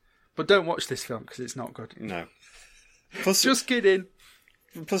 But don't watch this film because it's not good. No. Plus, just kidding.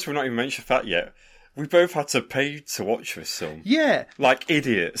 Plus, we've not even mentioned that yet. We both had to pay to watch this film. Yeah. Like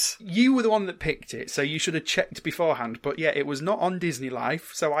idiots. You were the one that picked it, so you should have checked beforehand. But yeah, it was not on Disney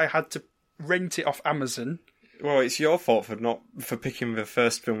Life, so I had to rent it off Amazon. Well, it's your fault for picking the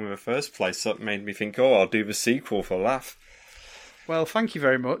first film in the first place. That made me think, I'll do the sequel for a laugh. Well, thank you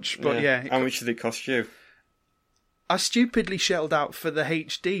very much, but yeah. How much did it cost you? I stupidly shelled out for the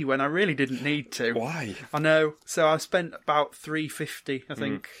HD when I really didn't need to. Why? I know. So I spent about £3.50, I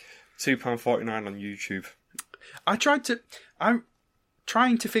think. £2.49 on YouTube. I'm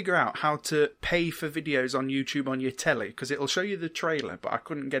trying to figure out how to pay for videos on YouTube on your telly, because it'll show you the trailer, but I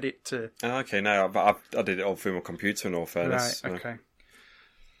couldn't get it to... Okay, no, I did it all through my computer in all fairness. Right, okay.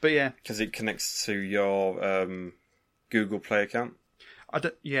 But yeah. Because it connects to your Google Play account? I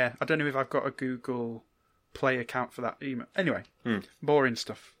don't know if I've got a Google Play account for that email. Anyway, boring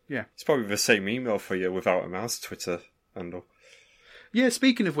stuff, yeah. It's probably the same email for you without a mouse Twitter handle. Yeah,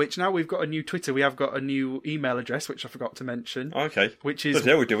 speaking of which, now we've got a new Twitter, we have got a new email address, which I forgot to mention. Okay. Which is... But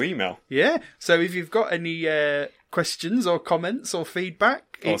yeah, we do email. Yeah, so if you've got any questions or comments or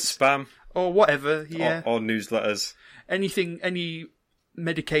feedback. Or spam. Or whatever, yeah. Or newsletters. Any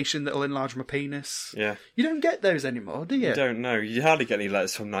medication that'll enlarge my penis. Yeah. You don't get those anymore, do you? You don't know. You hardly get any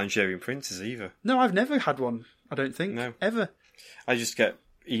letters from Nigerian printers either. No, I've never had one, I don't think. No. Ever. I just get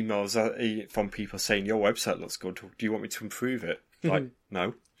emails from people saying, your website looks good. Do you want me to improve it? Like,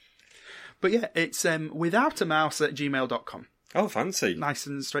 no. But yeah, it's withoutamouse@gmail.com. Oh, fancy. Nice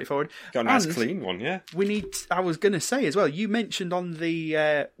and straightforward. Got a nice And clean one, yeah. I was going to say as well, you mentioned on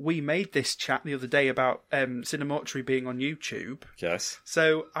the We Made This chat the other day about Cinemortuary being on YouTube. Yes.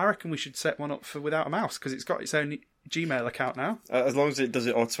 So I reckon we should set one up for Without a Mouse, because it's got its own Gmail account now. As long as it does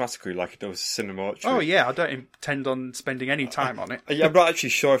it automatically like it does Cinemortuary. Oh yeah, I don't intend on spending any time on it. I'm not actually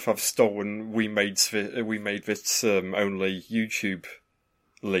sure if I've stolen We Made This only YouTube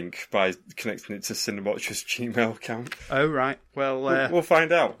link by connecting it to Cinemortuary's Gmail account. Oh right, well we'll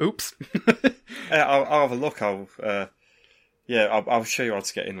find out. Oops. I'll have a look. I'll show you how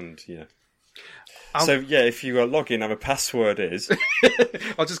to get in, and yeah. So yeah, if you log in, and the password is.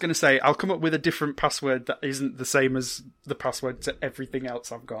 I was just going to say, I'll come up with a different password that isn't the same as the password to everything else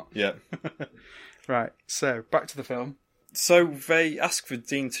I've got. Yeah. Right. So back to the film. So they ask for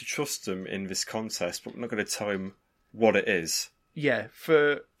Dean to trust them in this contest, but we're not going to tell him what it is. Yeah,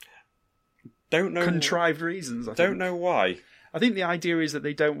 for don't know contrived reasons. I don't think. know why. I think the idea is that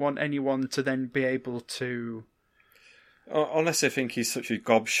they don't want anyone to then be able to. Unless they think he's such a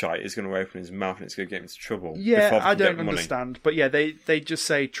gobshite, he's going to open his mouth and it's going to get him into trouble. Yeah, I don't understand. But yeah, they just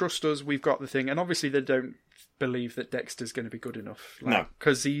say, trust us, we've got the thing. And obviously they don't believe that Dexter's going to be good enough. No.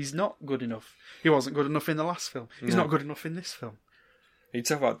 Because he's not good enough. He wasn't good enough in the last film. He's not good enough in this film. Are you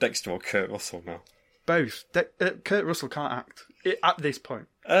talking about Dexter or Kurt Russell now? Both. Kurt Russell can't act at this point.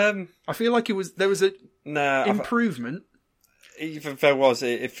 I feel like there was a improvement. Even there was,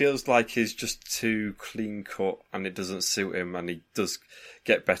 it feels like he's just too clean cut and it doesn't suit him, and he does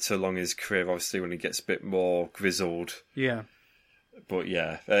get better along his career, obviously, when he gets a bit more grizzled. Yeah. But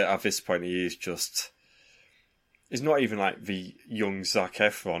yeah, at this point he's not even like the young Zac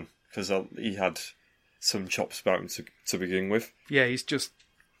Efron, because he had some chops about him to begin with. Yeah, he's just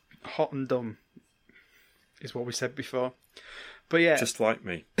hot and dumb, is what we said before. But yeah. Just like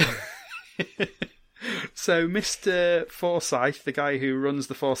me. So Mr. Forsyth, the guy who runs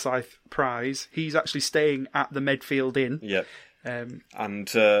the Forsyth Prize, he's actually staying at the Medfield Inn. Yeah. And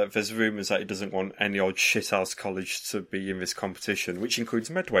there's rumours that he doesn't want any old shithouse college to be in this competition, which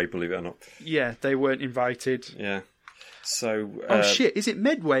includes Medway, believe it or not. Yeah, they weren't invited. Yeah. So. Oh shit! Is it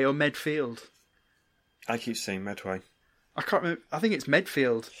Medway or Medfield? I keep saying Medway. I can't remember. I think it's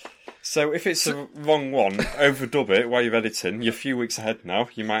Medfield. So if it's the wrong one, overdub it while you're editing. You're a few weeks ahead now.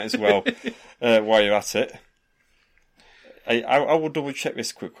 You might as well while you're at it. I will double check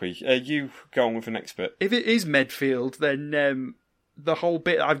this quickly. You go on with the next bit. If it is Medfield, then the whole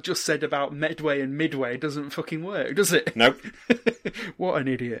bit I've just said about Medway and Midway doesn't fucking work, does it? Nope. What an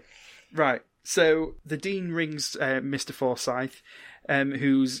idiot. Right. So the Dean rings Mr. Forsyth,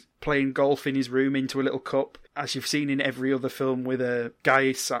 who's playing golf in his room into a little cup, as you've seen in every other film with a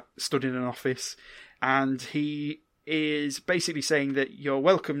guy stood in an office. And he is basically saying that you're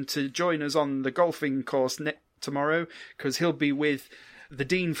welcome to join us on the golfing course tomorrow, because he'll be with the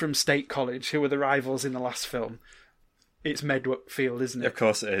Dean from State College, who were the rivals in the last film. It's Medfield, isn't it? Of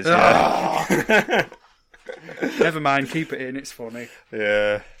course it is. Yeah. Never mind, keep it in, it's funny.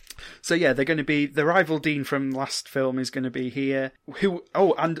 Yeah. So yeah, they're going to be, the rival Dean from last film is going to be here.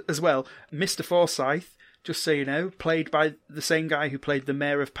 And as well, Mr. Forsyth, just so you know, played by the same guy who played the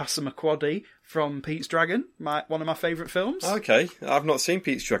mayor of Passamaquoddy from Pete's Dragon, one of my favourite films. Okay, I've not seen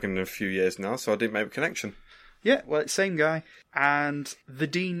Pete's Dragon in a few years now, so I didn't make a connection. Yeah, well, it's same guy. And the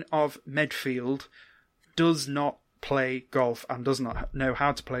Dean of Medfield does not play golf and does not know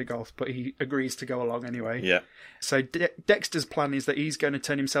how to play golf, but he agrees to go along anyway. Yeah. So Dexter's plan is that he's going to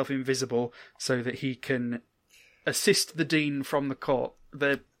turn himself invisible so that he can assist the Dean from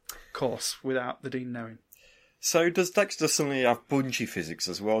the course without the Dean knowing. So does Dexter suddenly have bungee physics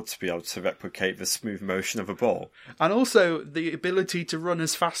as well to be able to replicate the smooth motion of a ball? And also the ability to run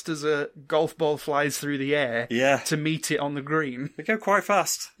as fast as a golf ball flies through the air to meet it on the green. They go quite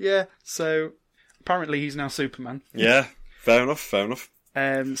fast. Yeah, so apparently he's now Superman. Yeah, fair enough.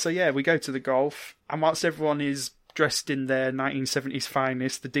 So yeah, we go to the golf, and whilst everyone is dressed in their 1970s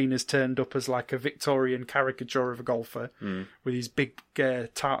finest, the Dean has turned up as like a Victorian caricature of a golfer with his big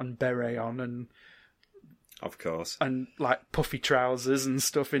tartan beret on and... Of course. And like puffy trousers and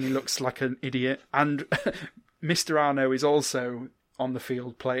stuff, and he looks like an idiot. And Mr. Arno is also on the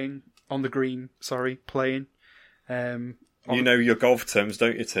field playing. You know your golf terms,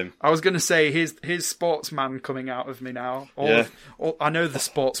 don't you, Tim? I was going to say his sportsman coming out of me now. I know the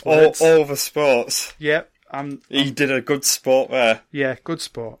sports All words. the sports. Yep. He did a good sport there. Yeah, good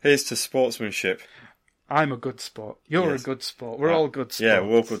sport. Here's to sportsmanship. I'm a good sport. You're a good sport. We're all good sports. Yeah,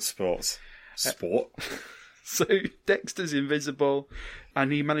 we're all good sports. Sport. So Dexter's invisible,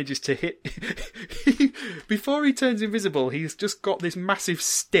 and he manages to hit... Before he turns invisible, he's just got this massive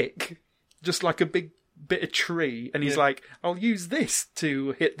stick, just like a big bit of tree, and he's like, I'll use this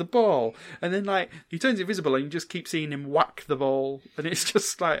to hit the ball. And then, like, he turns invisible, and you just keep seeing him whack the ball, and it's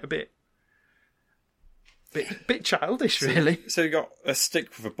just, like, a bit childish, really. So you got a stick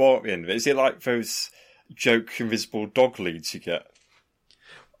with a ball at the end of it. Is it like those joke invisible dog leads you get?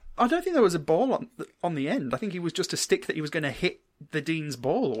 I don't think there was a ball on the end. I think he was just a stick that he was going to hit the Dean's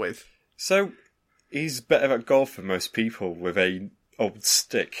ball with. So he's better at golf than most people with a old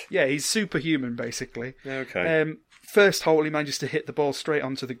stick. Yeah, he's superhuman, basically. Okay. First hole, he manages to hit the ball straight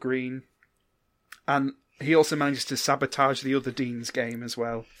onto the green. And he also manages to sabotage the other Dean's game as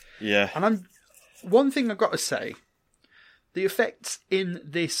well. Yeah. And one thing I've got to say, the effects in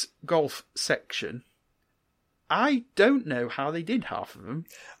this golf section, I don't know how they did half of them.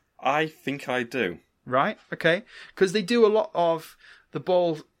 I think I do. Right, okay. Because they do a lot of the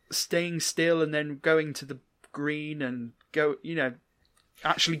ball staying still and then going to the green and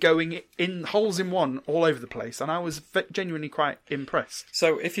actually going in holes in one all over the place. And I was genuinely quite impressed.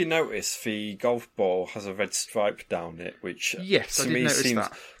 So if you notice, the golf ball has a red stripe down it, which to me seems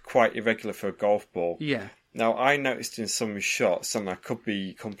quite irregular for a golf ball. Yeah. Now, I noticed in some shots, and I could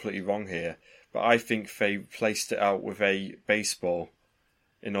be completely wrong here, but I think they placed it out with a baseball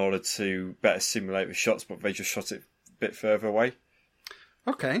in order to better simulate the shots, but they just shot it a bit further away.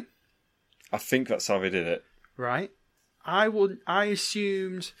 Okay. I think that's how they did it. Right. I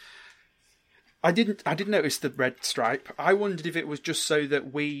assumed... I didn't notice the red stripe. I wondered if it was just so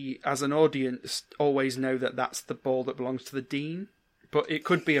that we, as an audience, always know that that's the ball that belongs to the Dean. But it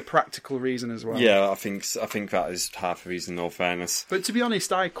could be a practical reason as well. Yeah, I think that is half the reason, in all fairness. But to be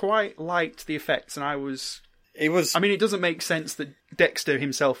honest, I quite liked the effects, and it doesn't make sense that Dexter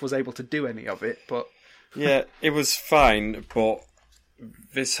himself was able to do any of it, but... Yeah, it was fine, but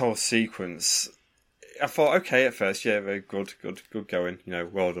this whole sequence... I thought, okay, at first, yeah, very good going,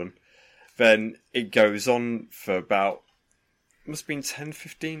 well done. Then it goes on for about... must have been 10,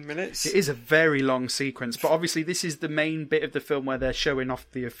 15 minutes. It is a very long sequence, but obviously this is the main bit of the film where they're showing off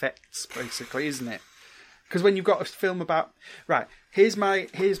the effects, basically, isn't it? Because when you've got a film about... Right, here's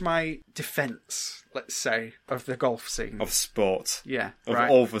my defence, let's say, of the golf scene. Of sport. Yeah, of right.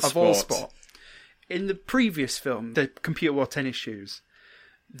 all the sport. Of all sport. In the previous film, The Computer Wore Tennis Shoes,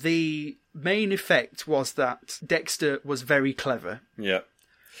 the main effect was that Dexter was very clever. Yeah.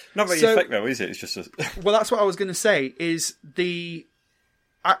 Not really effect, though, is it? It's just a... Well, that's what I was going to say, is the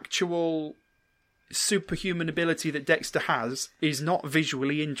actual superhuman ability that Dexter has is not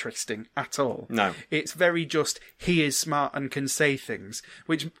visually interesting at all. No. It's very just, he is smart and can say things,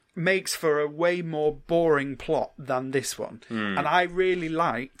 which makes for a way more boring plot than this one. And I really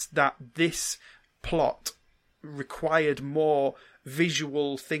liked that this plot required more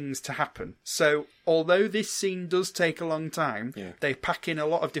visual things to happen. So although this scene does take a long time, they pack in a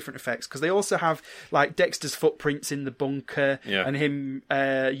lot of different effects, because they also have like Dexter's footprints in the bunker and him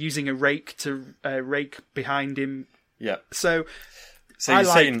using a rake to rake behind him. Yeah. So I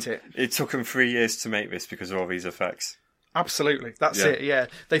liked it. It took them 3 years to make this because of all these effects. Absolutely. That's it, yeah.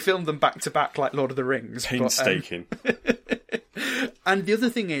 They filmed them back to back like Lord of the Rings. Painstaking. And the other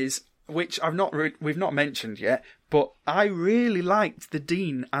thing is, which we've not mentioned yet, but I really liked the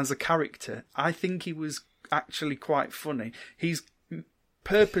Dean as a character. I think he was actually quite funny. He's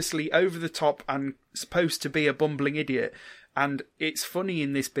purposely over the top and supposed to be a bumbling idiot. And it's funny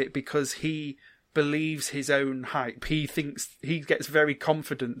in this bit because he believes his own hype. He gets very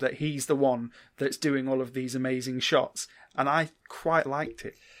confident that he's the one that's doing all of these amazing shots. And I quite liked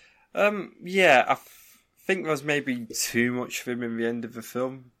it. I think there was maybe too much for him in the end of the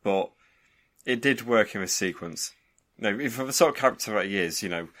film, but it did work in a sequence. For the sort of character that he is,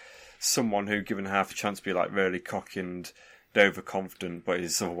 someone who, given half a chance, be like really cocky and overconfident, but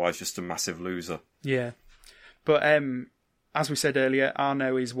is otherwise just a massive loser. Yeah. But as we said earlier,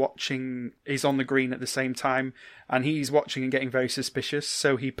 Arno is on the green at the same time, and he's watching and getting very suspicious,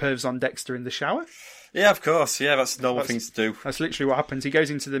 so he pervs on Dexter in the shower. Yeah, of course. Yeah, that's a normal thing to do. That's literally what happens. He goes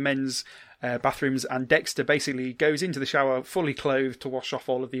into the men's bathrooms, and Dexter basically goes into the shower fully clothed to wash off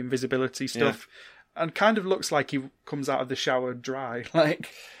all of the invisibility stuff, and kind of looks like he comes out of the shower dry.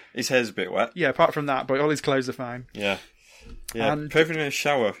 His hair's a bit wet. Yeah, apart from that, but all his clothes are fine. Yeah. And perving in a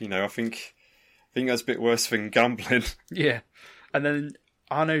shower, I think think that's a bit worse than gambling. Yeah. And then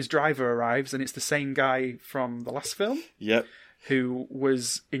Arno's driver arrives, and it's the same guy from the last film Yep. who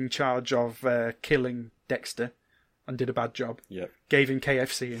was in charge of killing Dexter and did a bad job. Yep. Gave him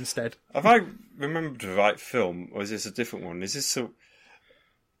KFC instead. Have I remembered the right film, or is this a different one? Is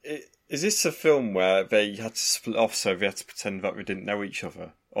this a film where they had to split off, so they had to pretend that we didn't know each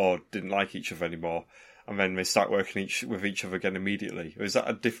other or didn't like each other anymore, and then they start working with each other again immediately? Or is that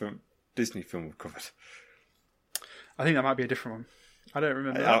a different Disney film we've covered? I think that might be a different one. I don't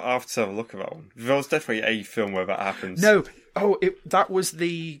remember that. I'll have to have a look at that one. There was definitely a film where that happens. No. Oh, that was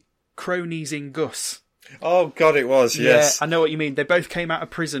the cronies in Gus. Oh, God, it was, yes. Yeah, I know what you mean. They both came out of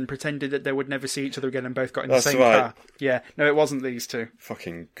prison, pretended that they would never see each other again, and both got in That's the same right. car. Yeah, no, it wasn't these two.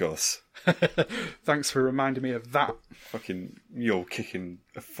 Fucking Gus. Thanks for reminding me of that. Fucking mule kicking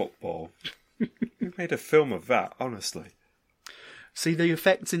a football. Who made a film of that, honestly? See, the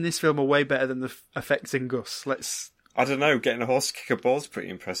effects in this film are way better than the effects in Gus. I don't know, getting a horse to kick a ball is pretty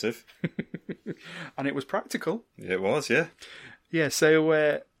impressive. And it was practical. It was, yeah. Yeah,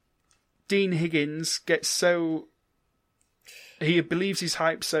 so Dean Higgins gets so... He believes he's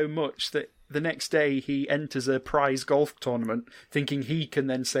hyped so much that the next day he enters a prize golf tournament thinking he can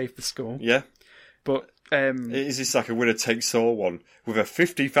then save the school. Yeah. But... Is this like a winner-takes-all one with a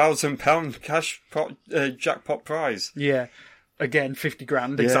 £50,000 cash jackpot prize? Yeah. Again, 50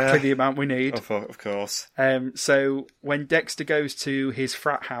 grand, exactly the amount we need. Of course. So when Dexter goes to his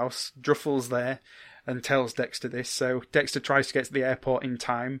frat house, Druffle's there and tells Dexter this. So Dexter tries to get to the airport in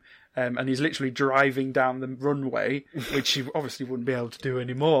time, and he's literally driving down the runway, which he obviously wouldn't be able to do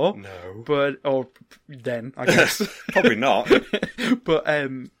anymore. No. Or then, I guess. Probably not. But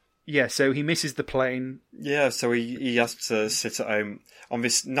yeah, so he misses the plane. Yeah, so he has to sit at home on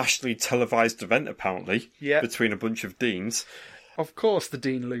this nationally televised event, apparently, between a bunch of deans. Of course the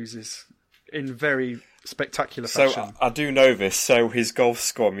dean loses in very spectacular fashion. So I do know this, so his golf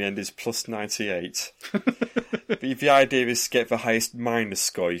score in the end is plus 98. But the idea is to get the highest minus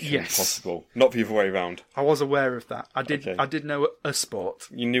score you can possible, not the other way around. I was aware of that. I did know a sport.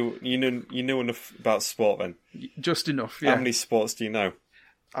 You knew enough about sport then? Just enough, yeah. How many sports do you know?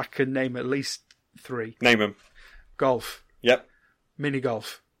 I can name at least 3. Name them. Golf. Yep. Mini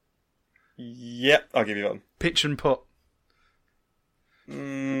golf. Yep, I'll give you one. Pitch and putt.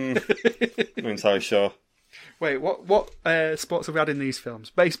 Not entirely sure. Wait, what sports have we had in these films?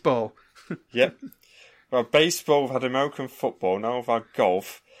 Baseball. Yep. Well, baseball, we've had American football, now we've had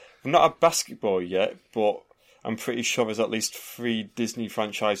golf. We've not had basketball yet, but I'm pretty sure there's at least 3 Disney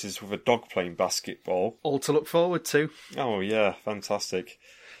franchises with a dog playing basketball. All to look forward to. Oh, yeah, fantastic.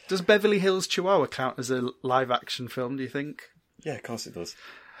 Does Beverly Hills Chihuahua count as a live-action film, do you think? Yeah, of course it does.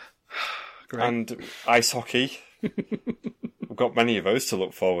 Great. And ice hockey. We've got many of those to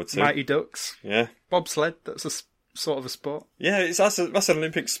look forward to. Mighty Ducks. Yeah. Bobsled, that's a sort of a sport. Yeah, that's an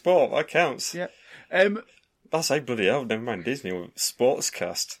Olympic sport. That counts. Yeah. That's a bloody hell. Never mind Disney. Sports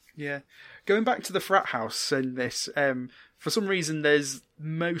cast. Yeah. Going back to the frat house in this, for some reason there's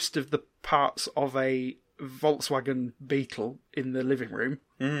most of the parts of a Volkswagen Beetle in the living room.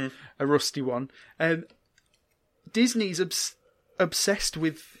 Mm. A rusty one. Disney's obsessed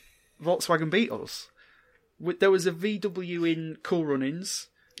with Volkswagen Beetles. There was a VW in Cool Runnings.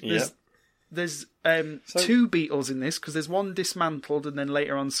 There's 2 Beetles in this, because there's one dismantled and then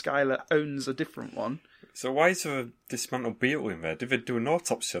later on Skylar owns a different one. So why is there a dismantled Beetle in there? Did they do an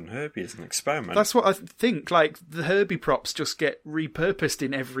autopsy on Herbie as an experiment? That's what I think. Like, the Herbie props just get repurposed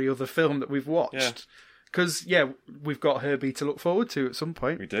in every other film that we've watched. Because, we've got Herbie to look forward to at some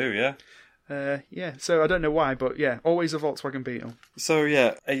point. We do, yeah. So I don't know why, but always a Volkswagen Beetle. So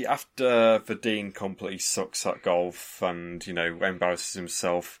after the Dean completely sucks at golf and, embarrasses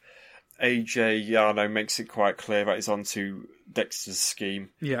himself, AJ Yano makes it quite clear that he's onto Dexter's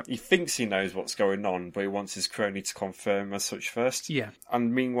scheme. Yeah. He thinks he knows what's going on, but he wants his crony to confirm as such first. Yeah.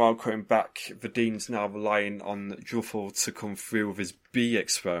 And meanwhile, cutting back, the Dean's now relying on Druffle to come through with his bee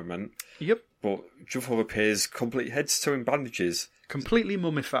experiment. Yep. But Druffle appears complete head to toe in bandages. Completely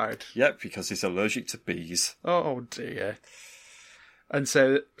mummified. Yep, because he's allergic to bees. Oh dear. And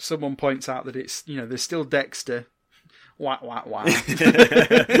so someone points out that it's, there's still Dexter. Wah, wah, wah.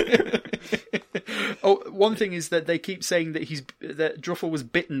 One thing is that they keep saying that that Druffle was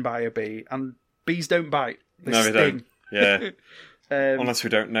bitten by a bee, and bees don't bite. They sting. Don't. Yeah. Unless we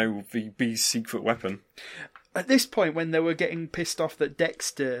don't know the bee's secret weapon. At this point, when they were getting pissed off that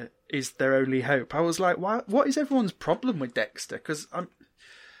Dexter is their only hope, I was like, what is everyone's problem with Dexter? Because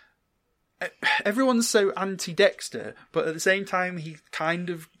everyone's so anti-Dexter, but at the same time, he kind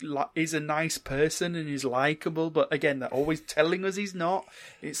of is a nice person and is likeable. But again, they're always telling us he's not.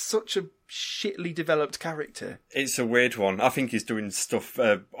 It's such a shittily developed character. It's a weird one. I think he's doing stuff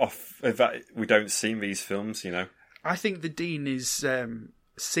off that we don't see in these films, you know. I think the Dean is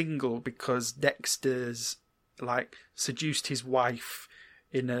single because Dexter's seduced his wife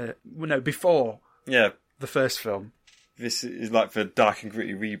before the first film. This is like the dark and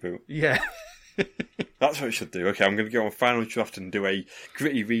gritty reboot. Yeah. That's what it should do. Okay, I'm going to go on Final Draft and do a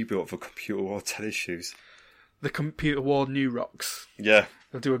gritty reboot for Computer War Tennis Shoes. The Computer War New Rocks. Yeah.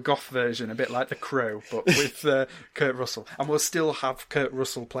 They'll do a goth version, a bit like The Crow, but with Kurt Russell. And we'll still have Kurt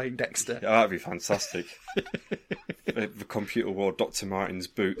Russell playing Dexter. Yeah, that'd be fantastic. The Computer War Dr. Martin's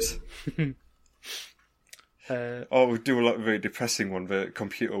boots. We'll do a very depressing one, the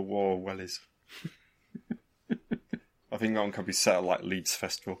Computer War Wellies. I think that one can be set at like Leeds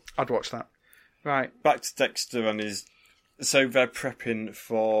Festival. I'd watch that. Right. Back to Dexter and his... So they're prepping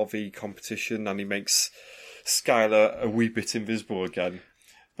for the competition and he makes Skylar a wee bit invisible again.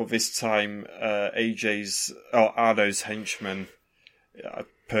 But this time, Arno's henchmen are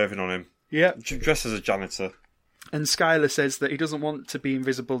perving on him. Yeah. Dressed as a janitor. And Skylar says that he doesn't want to be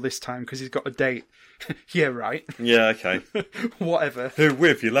invisible this time because he's got a date. Yeah, right. Yeah, okay. Whatever. Who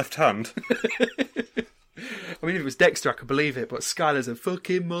with, your left hand? I mean, if it was Dexter, I could believe it, but Skylar's a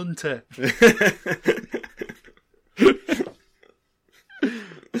fucking munter.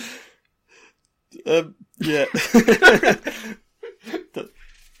 Yeah.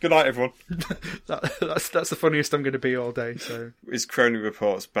 Good night, everyone. That's the funniest I'm going to be all day. So his crony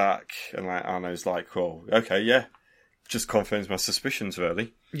reports back, and Arno's like, "Oh, okay, yeah." Just confirms my suspicions,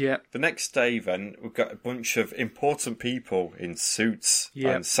 really. Yeah. The next day, then, we've got a bunch of important people in suits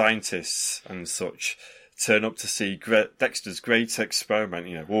and scientists and such turn up to see Dexter's great experiment.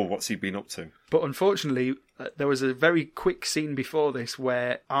 You know, what's he been up to? But unfortunately, there was a very quick scene before this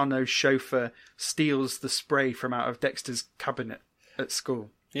where Arno's chauffeur steals the spray from out of Dexter's cabinet at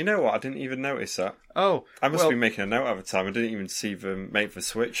school. You know what? I didn't even notice that. Oh. I must be making a note at the time. I didn't even see them make the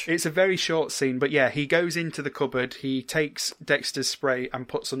switch. It's a very short scene, but yeah, he goes into the cupboard, he takes Dexter's spray and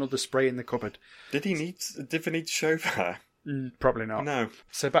puts another spray in the cupboard. Did they need to show that? Probably not. No.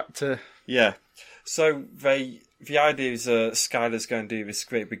 So back to... Yeah. So the idea is Skylar's going to do this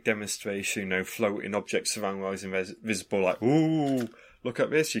great big demonstration, you know, floating objects around while he's invisible, like, ooh, look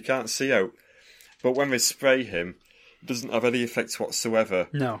at this, you can't see out. But when they spray him, it doesn't have any effect whatsoever.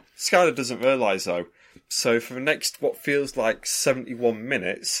 No. Skylar doesn't realise, though. So for the next, what feels like 71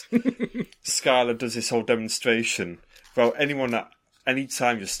 minutes, Skylar does this whole demonstration. Well, anyone at any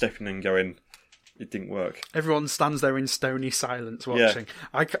time just stepping and going, it didn't work. Everyone stands there in stony silence watching.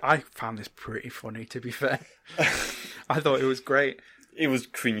 Yeah. I found this pretty funny, to be fair. I thought it was great. It was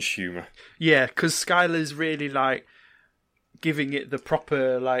cringe humour. Yeah, because Skylar's really, giving it the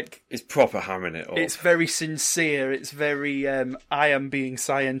proper, It's proper hammering it up. It's very sincere. It's very, I am being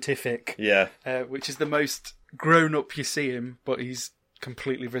scientific. Yeah. Which is the most grown-up you see him, but he's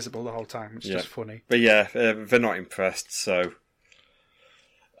completely visible the whole time. It's just funny. But yeah, they're not impressed, so...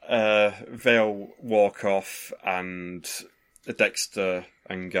 they'll walk off and Dexter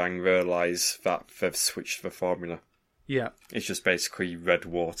and gang realise that they've switched the formula. Yeah. It's just basically red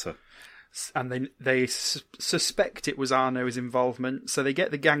water. And they suspect it was Arno's involvement, so they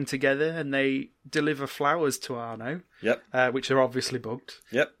get the gang together and they deliver flowers to Arno. Yep. Which are obviously bugged.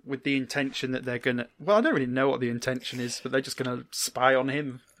 Yep. With the intention that they're going to... Well, I don't really know what the intention is, but they're just going to spy on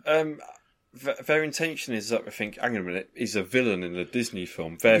him. Their intention is that they think, hang on a minute, he's a villain in a Disney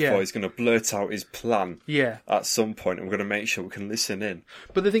film, therefore he's going to blurt out his plan at some point, and we're going to make sure we can listen in.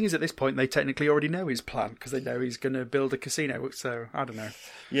 But the thing is, at this point, they technically already know his plan, because they know he's going to build a casino, so I don't know.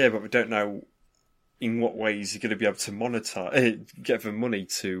 Yeah, but we don't know in what ways he's going to be able to get the money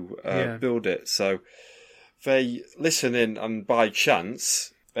to build it. So they listen in, and by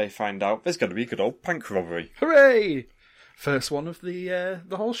chance, they find out there's going to be a good old bank robbery. Hooray! First one of the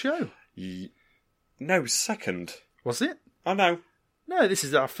whole show. No, second. Was it? Oh, no. No, this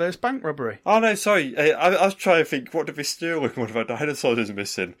is our first bank robbery. Oh, no, sorry. I was trying to think, what did we steal when one of our dinosaurs was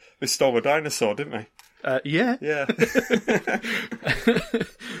missing? We stole a dinosaur, didn't we? Yeah. Yeah.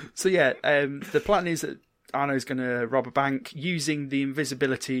 So, the plan is that Arno's going to rob a bank using the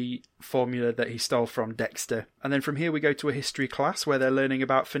invisibility formula that he stole from Dexter. And then from here we go to a history class where they're learning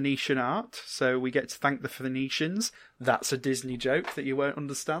about Phoenician art. So we get to thank the Phoenicians. That's a Disney joke that you won't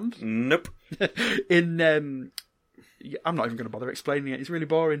understand. Nope. I'm not even going to bother explaining it. It's really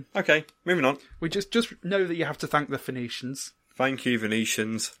boring. Okay, moving on. We just know that you have to thank the Phoenicians. Thank you,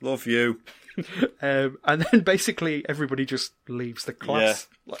 Venetians. Love you. And then basically everybody just leaves the class.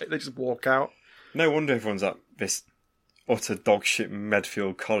 Like they just walk out. No wonder everyone's at this utter dogshit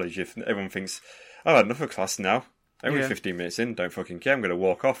Medfield College if everyone thinks, I've had enough of class now. Only 15 minutes in, don't fucking care. I'm going to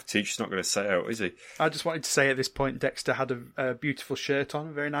walk off. The teacher's not going to say out, is he? I just wanted to say at this point, Dexter had a beautiful shirt on,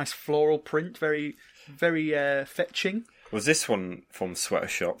 a very nice floral print, very, very fetching. Was this one from Sweater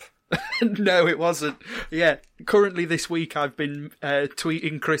Shop? No, it wasn't. Yeah, currently this week I've been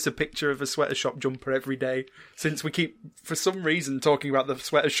tweeting Chris a picture of a Sweater Shop jumper every day since we keep, for some reason, talking about the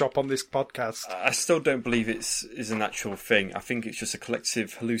Sweater Shop on this podcast. I still don't believe is an actual thing. I think it's just a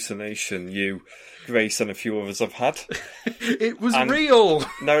collective hallucination you, Grace, and a few others have had. It was real!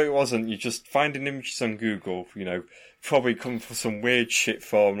 No, it wasn't. You're just finding images on Google, probably come from some weird shit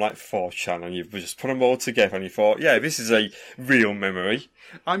forum like 4chan, and you've just put them all together and you thought, yeah, this is a real memory.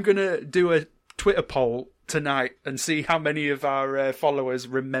 I'm going to do a Twitter poll tonight and see how many of our followers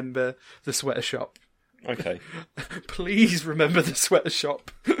remember the Sweater Shop. Okay. Please remember the Sweater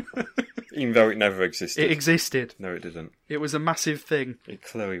Shop. Even though it never existed. It existed. No, it didn't. It was a massive thing. It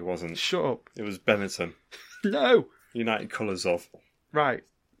clearly wasn't. Shut up. It was Benetton. No. United Colours of. Right.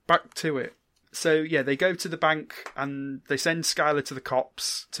 Back to it. So, yeah, they go to the bank and they send Skylar to the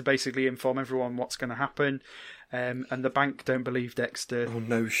cops to basically inform everyone what's going to happen. And the bank don't believe Dexter. Oh,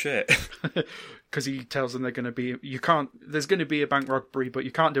 no shit. Because he tells them there's going to be a bank robbery, but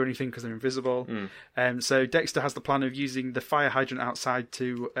you can't do anything because they're invisible. So Dexter has the plan of using the fire hydrant outside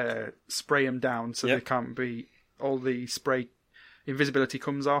to spray them down so they can't be, all the spray invisibility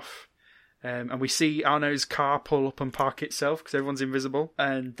comes off. And we see Arno's car pull up and park itself because everyone's invisible.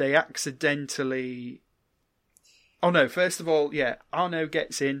 And they accidentally... Oh no, first of all, Arno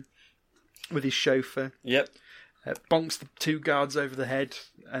gets in with his chauffeur. Yep. Bonks the two guards over the head,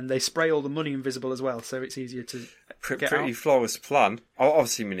 and they spray all the money invisible as well, so it's easier to get pretty out. flawless plan.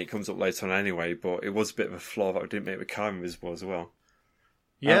 Obviously, it comes up later on anyway, but it was a bit of a flaw that didn't make the car invisible as well.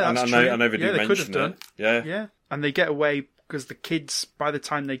 Yeah, that's true. I know they do they could have mention done. it. Yeah, and they get away because the kids, by the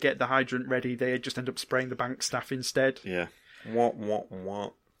time they get the hydrant ready, they just end up spraying the bank staff instead. Yeah. What?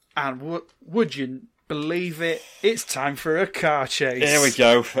 And would you believe it? It's time for a car chase. Here we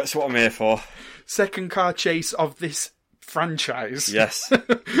go. That's what I'm here for. Second car chase of this franchise. Yes.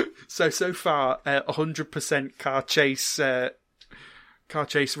 So far, 100% car chase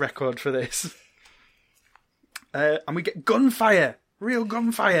record for this. And we get gunfire. Real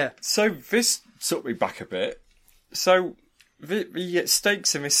gunfire. So this took me back a bit. So the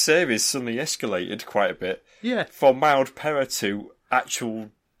stakes in this series suddenly escalated quite a bit. Yeah. From mild peril to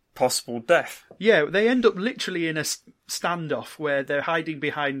actual possible death. Yeah, they end up literally in a standoff where they're hiding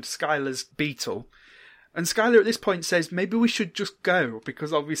behind Skylar's Beetle. And Skylar at this point says, maybe we should just go,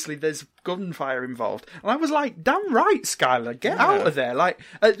 because obviously there's gunfire involved. And I was like, damn right, Skylar, get out of there. Like,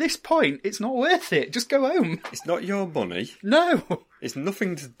 at this point, it's not worth it. Just go home. It's not your money. No. It's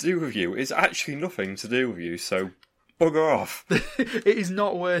nothing to do with you. It's actually nothing to do with you, so bugger off. It is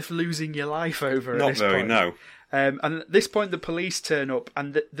not worth losing your life over at this point. No. And at this point, the police turn up,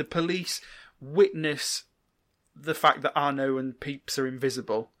 and the police witness the fact that Arno and Peeps are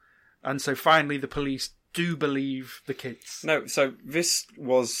invisible. And so finally, the police do believe the kids. No, so this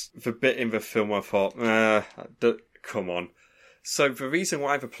was the bit in the film where I thought, come on. So the reason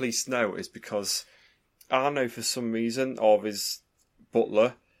why the police know is because Arno, for some reason, or his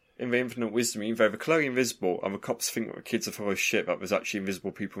butler, in the infinite wisdom, even though they're clearly invisible, and the cops think that the kids are full of shit, that there's actually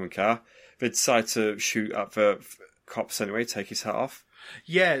invisible people in the car, they decide to shoot at the cops anyway, take his hat off.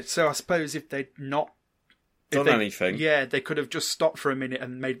 Yeah, so I suppose if they'd not done anything. Yeah, they could have just stopped for a minute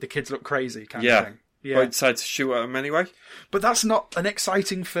and made the kids look crazy, kind of thing. Yeah. But they decide to shoot at them anyway. But that's not an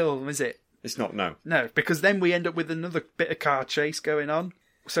exciting film, is it? It's not, no. No, because then we end up with another bit of car chase going on.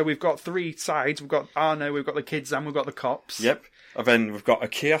 So we've got three sides. We've got Arno, we've got the kids, and we've got the cops. Yep. And then we've got a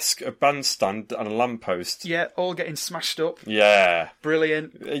kiosk, a bandstand, and a lamppost. Yeah, all getting smashed up. Yeah.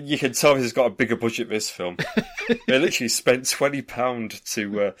 Brilliant. You can tell this has got a bigger budget, this film. They literally spent £20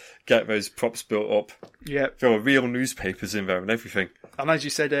 to get those props built up. Yeah. There were real newspapers in there and everything. And as you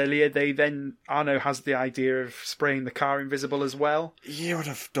said earlier, Arno has the idea of spraying the car invisible as well. You would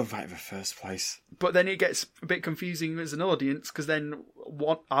have done that in the first place. But then it gets a bit confusing as an audience, because then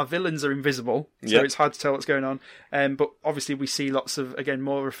our villains are invisible, so it's hard to tell what's going on. But obviously we see lots of, again,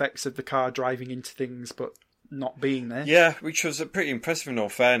 more effects of the car driving into things, but not being there. Yeah, which was pretty impressive in all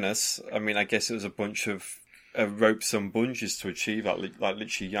fairness. I mean, I guess it was a bunch of ropes and bungees to achieve that, like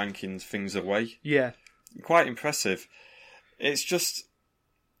literally yanking things away. Yeah. Quite impressive. It's just,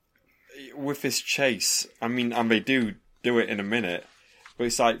 with this chase, I mean, and they do it in a minute, but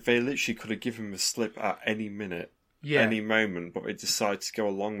it's like they literally could have given him a slip at any minute. any moment, but they decide to go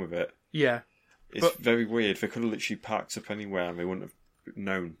along with it. Yeah. It's very weird. They could have literally parked up anywhere and they wouldn't have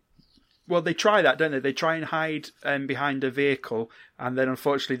known. Well, they try that, don't they? They try and hide behind a vehicle, and then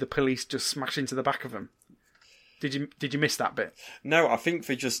unfortunately the police just smash into the back of them. Did you miss that bit? No, I think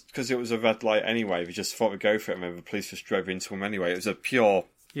they just, because it was a red light anyway, they just thought they'd go for it, and then the police just drove into them anyway. It was a pure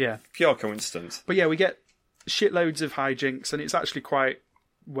coincidence. But yeah, we get shitloads of hijinks, and it's actually quite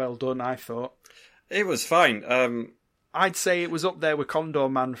well done, I thought. It was fine. I'd say it was up there with Condor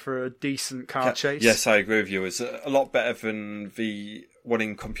Man for a decent car chase. Yes, I agree with you. It's a lot better than the one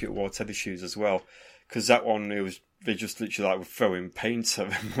in Computer World Tennis Shoes as well, because that one, they just literally were throwing paint at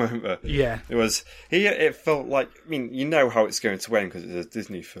them, weren't they? Yeah. It felt like, I mean, you know how it's going to end because it's a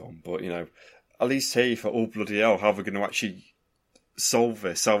Disney film, but, at least here you thought, oh, bloody hell, how are we going to actually solve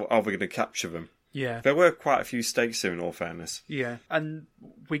this? How are we going to capture them? Yeah. There were quite a few stakes here, in all fairness. Yeah, and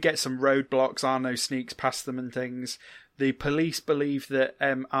we get some roadblocks. Arno sneaks past them and things. The police believe that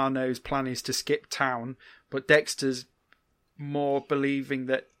Arno's plan is to skip town, but Dexter's more believing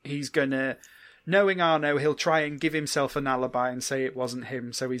that he's going to... Knowing Arno, he'll try and give himself an alibi and say it wasn't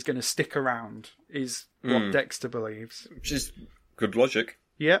him, so he's going to stick around, is what Dexter believes. Which is good logic.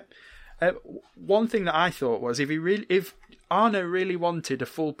 Yep. One thing that I thought was, if Arno really wanted a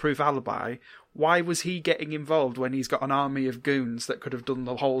foolproof alibi, why was he getting involved when he's got an army of goons that could have done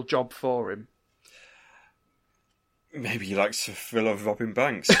the whole job for him? Maybe he likes the thrill of robbing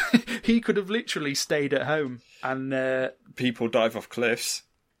banks. He could have literally stayed at home and... People dive off cliffs,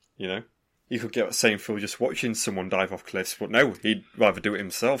 You could get the same thrill just watching someone dive off cliffs, but no, he'd rather do it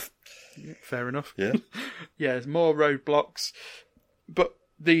himself. Fair enough. Yeah. Yeah, there's more roadblocks. But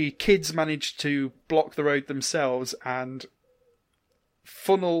the kids managed to block the road themselves and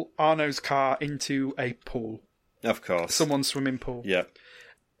funnel Arno's car into a pool. Of course. Someone's swimming pool. Yeah.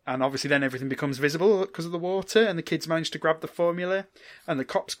 And obviously then everything becomes visible because of the water, and the kids manage to grab the formula, and the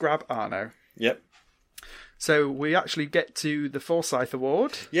cops grab Arno. Yep. So we actually get to the Forsyth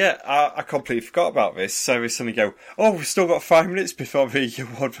Award. Yeah, I completely forgot about this. So we suddenly go, oh, we've still got 5 minutes before the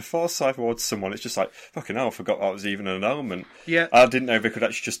award for Forsyth Award to someone. It's just like, fucking hell, I forgot that was even an element. Yeah. I didn't know they could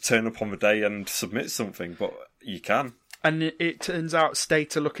actually just turn up on the day and submit something, but you can. And it turns out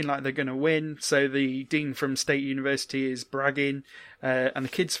State are looking like they're going to win. So the dean from State University is bragging, and the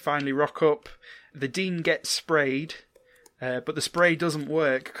kids finally rock up. The dean gets sprayed. But the spray doesn't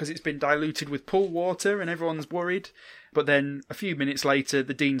work because it's been diluted with pool water and everyone's worried. But then a few minutes later,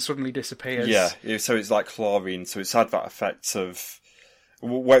 the dean suddenly disappears. Yeah, so it's like chlorine, so it's had that effect of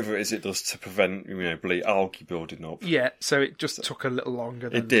whatever it is it does to prevent, algae building up. Yeah, so it just took a little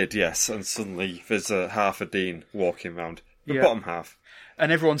longer. It did, yes, and suddenly there's half a dean walking around. The bottom half.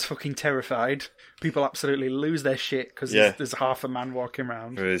 And everyone's fucking terrified. People absolutely lose their shit because there's half a man walking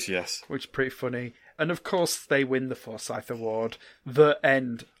around. There is, yes. Which is pretty funny. And of course they win the Forsyth Award. The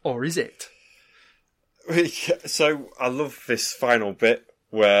end. Or is it? So I love this final bit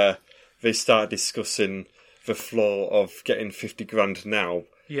where they start discussing the flaw of getting 50 grand now.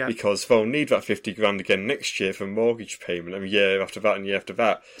 Yeah. Because they'll need that 50 grand again next year for mortgage payment, and year after that and year after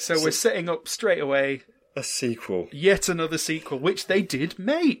that. So we're setting up straight away a sequel. Yet another sequel, which they did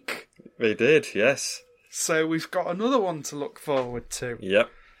make. They did, yes. So we've got another one to look forward to. Yep.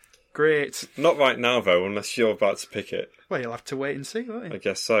 Great. Not right now, though, unless you're about to pick it. Well, you'll have to wait and see, won't you? I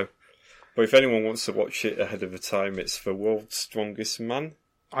guess so. But if anyone wants to watch it ahead of the time, it's The World's Strongest Man.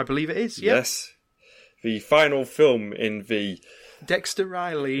 I believe it is, yep. Yes. The final film in the... Dexter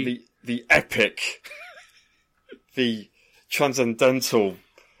Riley. The epic, the transcendental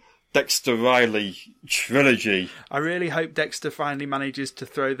Dexter Riley trilogy. I really hope Dexter finally manages to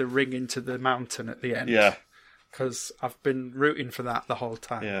throw the ring into the mountain at the end. Yeah. Because I've been rooting for that the whole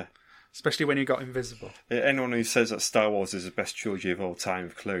time. Yeah. Especially when he got invisible. Anyone who says that Star Wars is the best trilogy of all time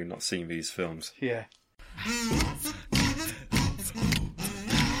have clearly not seen these films. Yeah.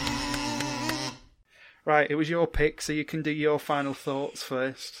 Right, it was your pick, so you can do your final thoughts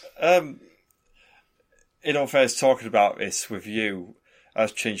first. In all fairness, talking about this with you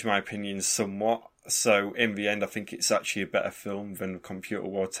has changed my opinion somewhat. So in the end, I think it's actually a better film than Computer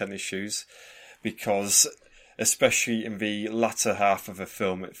World Tennis Shoes, because especially in the latter half of the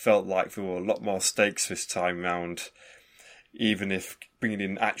film, it felt like there were a lot more stakes this time round, even if bringing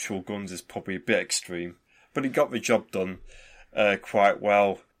in actual guns is probably a bit extreme. But it got the job done quite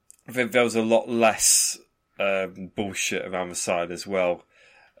well. I think there was a lot less bullshit around the side as well.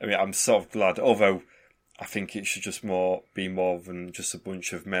 I mean, I'm sort of glad, although I think it should just be more than just a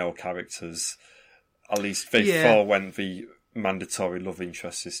bunch of male characters. At least they forewent the mandatory love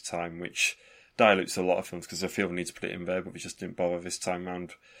interest this time, which dilutes a lot of films because I feel we need to put it in there, but we just didn't bother this time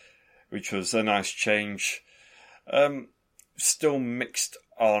round, which was a nice change. Still mixed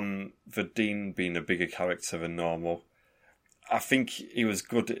on the Dean being a bigger character than normal. I think he was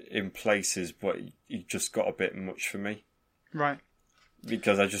good in places, but he just got a bit much for me. Right.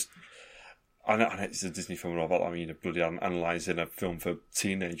 Because I know it's a Disney film and all that. I mean, bloody analysing a film for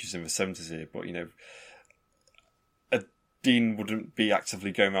teenagers in the 70s here, but, a Dean wouldn't be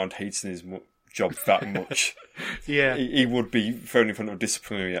actively going around hating his job that much. Yeah. He would be thrown in front of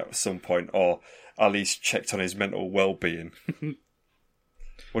disciplinary at some point, or at least checked on his mental well-being.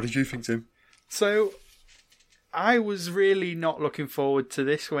 What did you think, Tim? So, I was really not looking forward to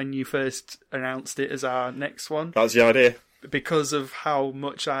this when you first announced it as our next one. That's the idea. Because of how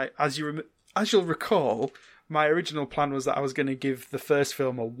much as you'll recall, my original plan was that I was going to give the first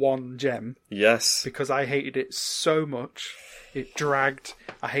film a 1 gem. Yes. Because I hated it so much. It dragged.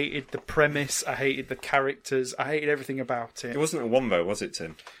 I hated the premise. I hated the characters. I hated everything about it. It wasn't a 1 though, was it,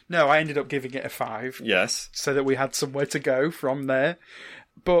 Tim? No, I ended up giving it a 5. Yes. So that we had somewhere to go from there.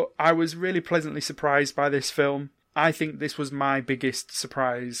 But I was really pleasantly surprised by this film. I think this was my biggest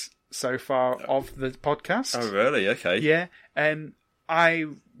surprise so far of the podcast. Oh, really? Okay. Yeah. I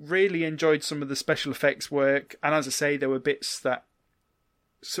really enjoyed some of the special effects work. And as I say, there were bits that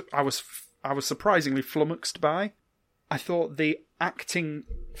I was surprisingly flummoxed by. I thought the acting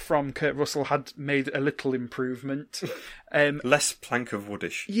from Kurt Russell had made a little improvement. Less plank of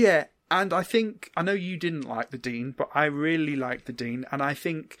woodish. Yeah. And I know you didn't like the Dean, but I really liked the Dean. And I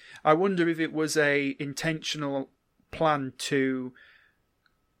wonder if it was a intentional plan to,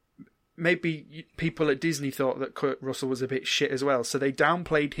 maybe people at Disney thought that Kurt Russell was a bit shit as well. So they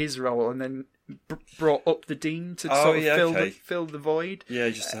downplayed his role and then brought up the Dean to fill the void. Yeah,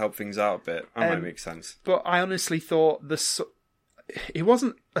 just to help things out a bit. That might make sense. But I honestly thought he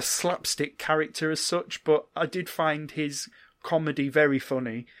wasn't a slapstick character as such, but I did find his comedy very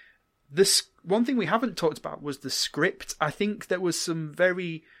funny. One thing we haven't talked about was the script. I think there was some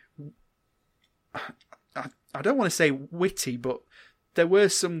very, I don't want to say witty, but there were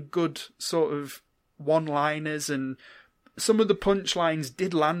some good sort of one-liners, and some of the punchlines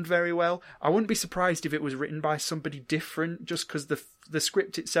did land very well. I wouldn't be surprised if it was written by somebody different, just because the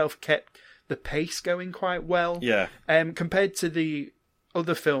script itself kept the pace going quite well. Yeah. Compared to the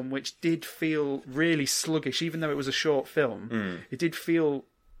other film, which did feel really sluggish, even though it was a short film. It did feel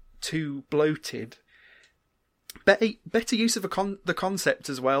too bloated. Better use of the concept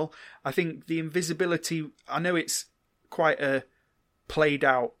as well. I think the invisibility, I know it's quite a played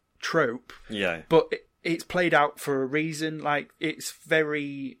out trope, but it's played out for a reason. Like, it's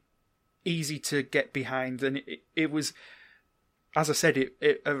very easy to get behind, and it was, as I said,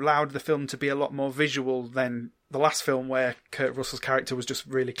 it allowed the film to be a lot more visual than the last film, where Kurt Russell's character was just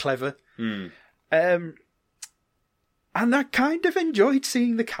really clever. And I kind of enjoyed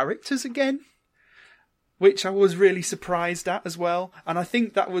seeing the characters again, which I was really surprised at as well. And I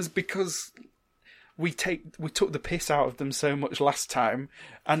think that was because we took the piss out of them so much last time,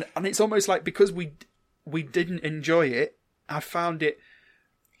 and it's almost like because we didn't enjoy it, I found it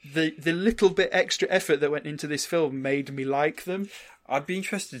the little bit extra effort that went into this film made me like them. I'd be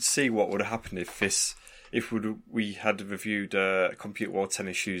interested to see what would have happened if we had reviewed Compute War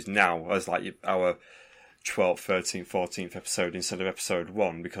Tennis Shoes now as like our 12th, 13th, 14th episode instead of episode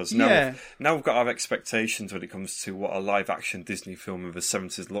 1, because now we've got our expectations when it comes to what a live-action Disney film of the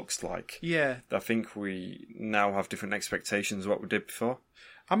 70s looks like. Yeah. I think we now have different expectations of what we did before.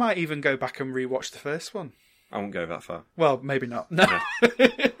 I might even go back and rewatch the first one. I won't go that far. Well, maybe not. No.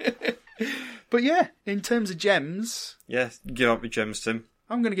 But yeah, in terms of gems... Yeah, give up your gems, Tim.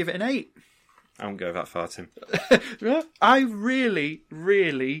 I'm going to give it an 8. I won't go that far, Tim. I really,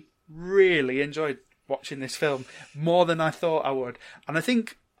 really, really enjoyed watching this film more than I thought I would, and I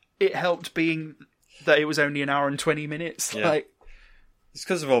think it helped being that it was only an hour and 20 minutes. Yeah. Like, it's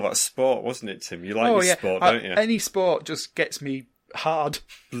because of all that sport, wasn't it, Tim? You like sport, don't you? Any sport just gets me hard.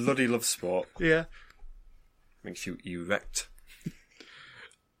 Bloody love sport. Yeah, makes you erect.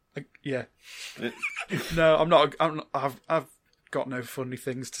 Yeah. No, I'm not. I've got no funny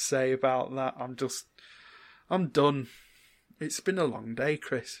things to say about that. I'm done. It's been a long day,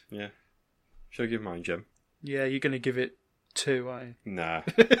 Chris. Yeah. Should I give mine, Gem? Yeah, you're going to give it 2, are you? Nah.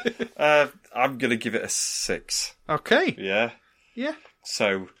 I'm going to give it a 6. Okay. Yeah. Yeah.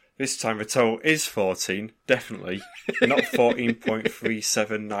 So, this time the total is 14, definitely. Not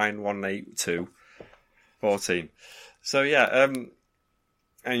 14.379182. 14. So, yeah,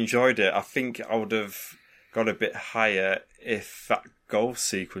 I enjoyed it. I think I would have got a bit higher if that golf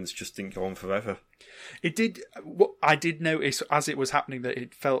sequence just didn't go on forever. It did. I did notice as it was happening that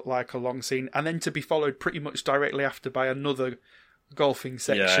it felt like a long scene, and then to be followed pretty much directly after by another golfing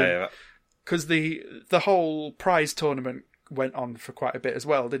section. Yeah. Because the whole prize tournament went on for quite a bit as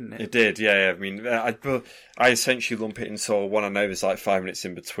well, didn't it? It did, yeah. I mean, I essentially lump it into one. I know there's like 5 minutes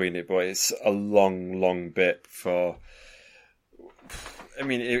in between it, but it's a long bit for... I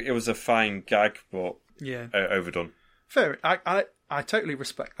mean, it was a fine gag, but yeah, overdone. Fair. I totally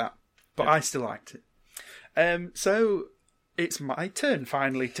respect that, but I still liked it. So it's my turn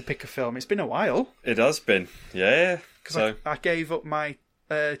finally to pick a film. It's been a while. It has been, yeah. Because I gave up my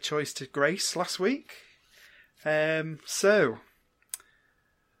choice to Grace last week. So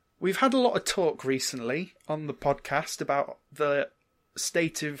we've had a lot of talk recently on the podcast about the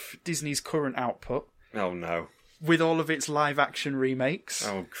state of Disney's current output. Oh no. With all of its live-action remakes.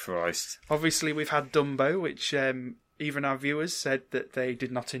 Oh, Christ. Obviously, we've had Dumbo, which even our viewers said that they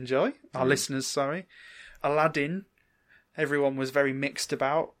did not enjoy. Our listeners, sorry. Aladdin, everyone was very mixed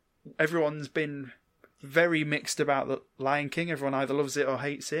about. Everyone's been very mixed about The Lion King. Everyone either loves it or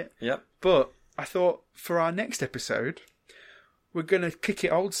hates it. Yep. But I thought for our next episode, we're going to kick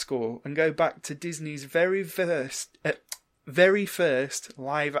it old school and go back to Disney's very first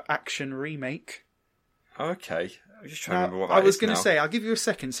live-action remake. Okay. I'm just trying to remember what that I was is going to now. say, I'll give you a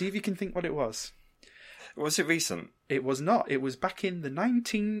second, see if you can think what it was. Was it recent? It was not. It was back in the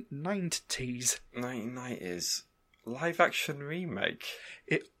 1990s. 1990s. Live-action remake?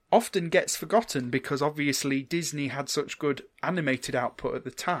 It often gets forgotten because obviously Disney had such good animated output at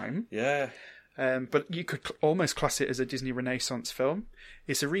the time. Yeah. But you could almost class it as a Disney Renaissance film.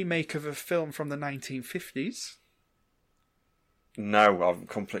 It's a remake of a film from the 1950s. No, I'm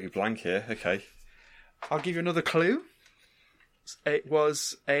completely blank here. Okay. I'll give you another clue. It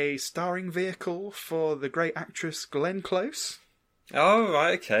was a starring vehicle for the great actress Glenn Close. Oh,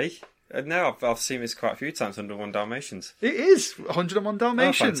 right, okay. No, I've seen this quite a few times, 101 Dalmatians. It is 101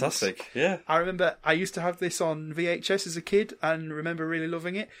 Dalmatians. Oh, fantastic, yeah. I remember I used to have this on VHS as a kid and remember really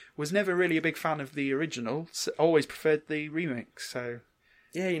loving it. Was never really a big fan of the original, so always preferred the remake, so...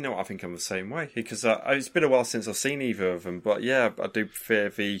 Yeah, you know what, I think I'm the same way, because it's been a while since I've seen either of them, but yeah, I do prefer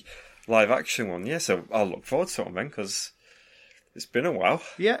the live-action one, yeah, so I'll look forward to it then, because it's been a while.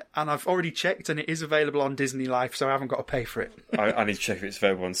 Yeah, and I've already checked, and it is available on Disney Life, so I haven't got to pay for it. I need to check if it's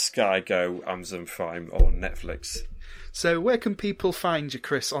available on Sky Go, Amazon Prime, or Netflix. So where can people find you,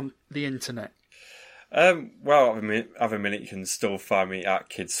 Chris, on the internet? Well, have a minute, you can still find me at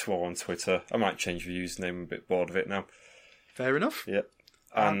KidSwore on Twitter. I might change the username, I'm a bit bored of it now. Fair enough. Yep.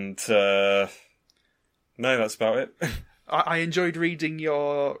 And, no, that's about it. I enjoyed reading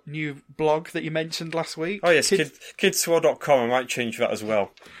your new blog that you mentioned last week. Oh, yes, kidswore.com. I might change that as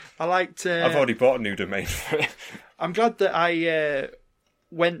well. I liked... I've already bought a new domain for it. I'm glad that I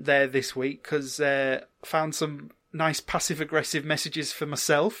went there this week because I found some nice passive-aggressive messages for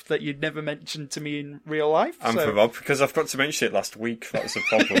myself that you'd never mentioned to me in real life. And for Rob, because I've got to mention it last week. That was the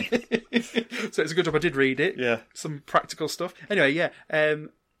problem. So it's a good job I did read it. Yeah. Some practical stuff. Anyway, yeah.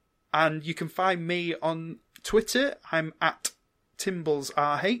 And you can find me on Twitter. I'm at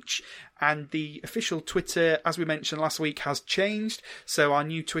TimblesRH. And the official Twitter, as we mentioned last week, has changed. So our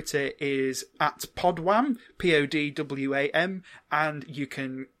new Twitter is at Podwam, PODWAM. And you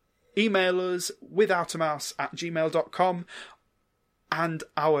can email us withoutamouse@gmail.com. And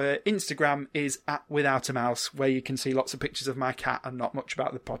our Instagram is at withoutamouse, where you can see lots of pictures of my cat and not much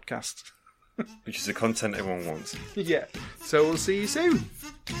about the podcast. Which is the content everyone wants. Yeah. So we'll see you soon.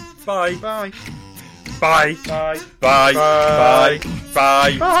 Bye. Bye. Bye. Bye. Bye. Bye. Bye.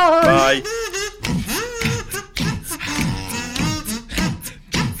 Bye. Bye. Bye.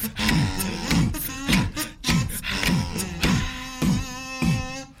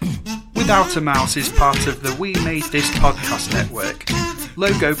 Without a Mouse is part of the We Made This Podcast Network.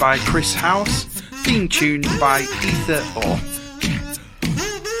 Logo by Chris House. Theme tune by Ether Orr.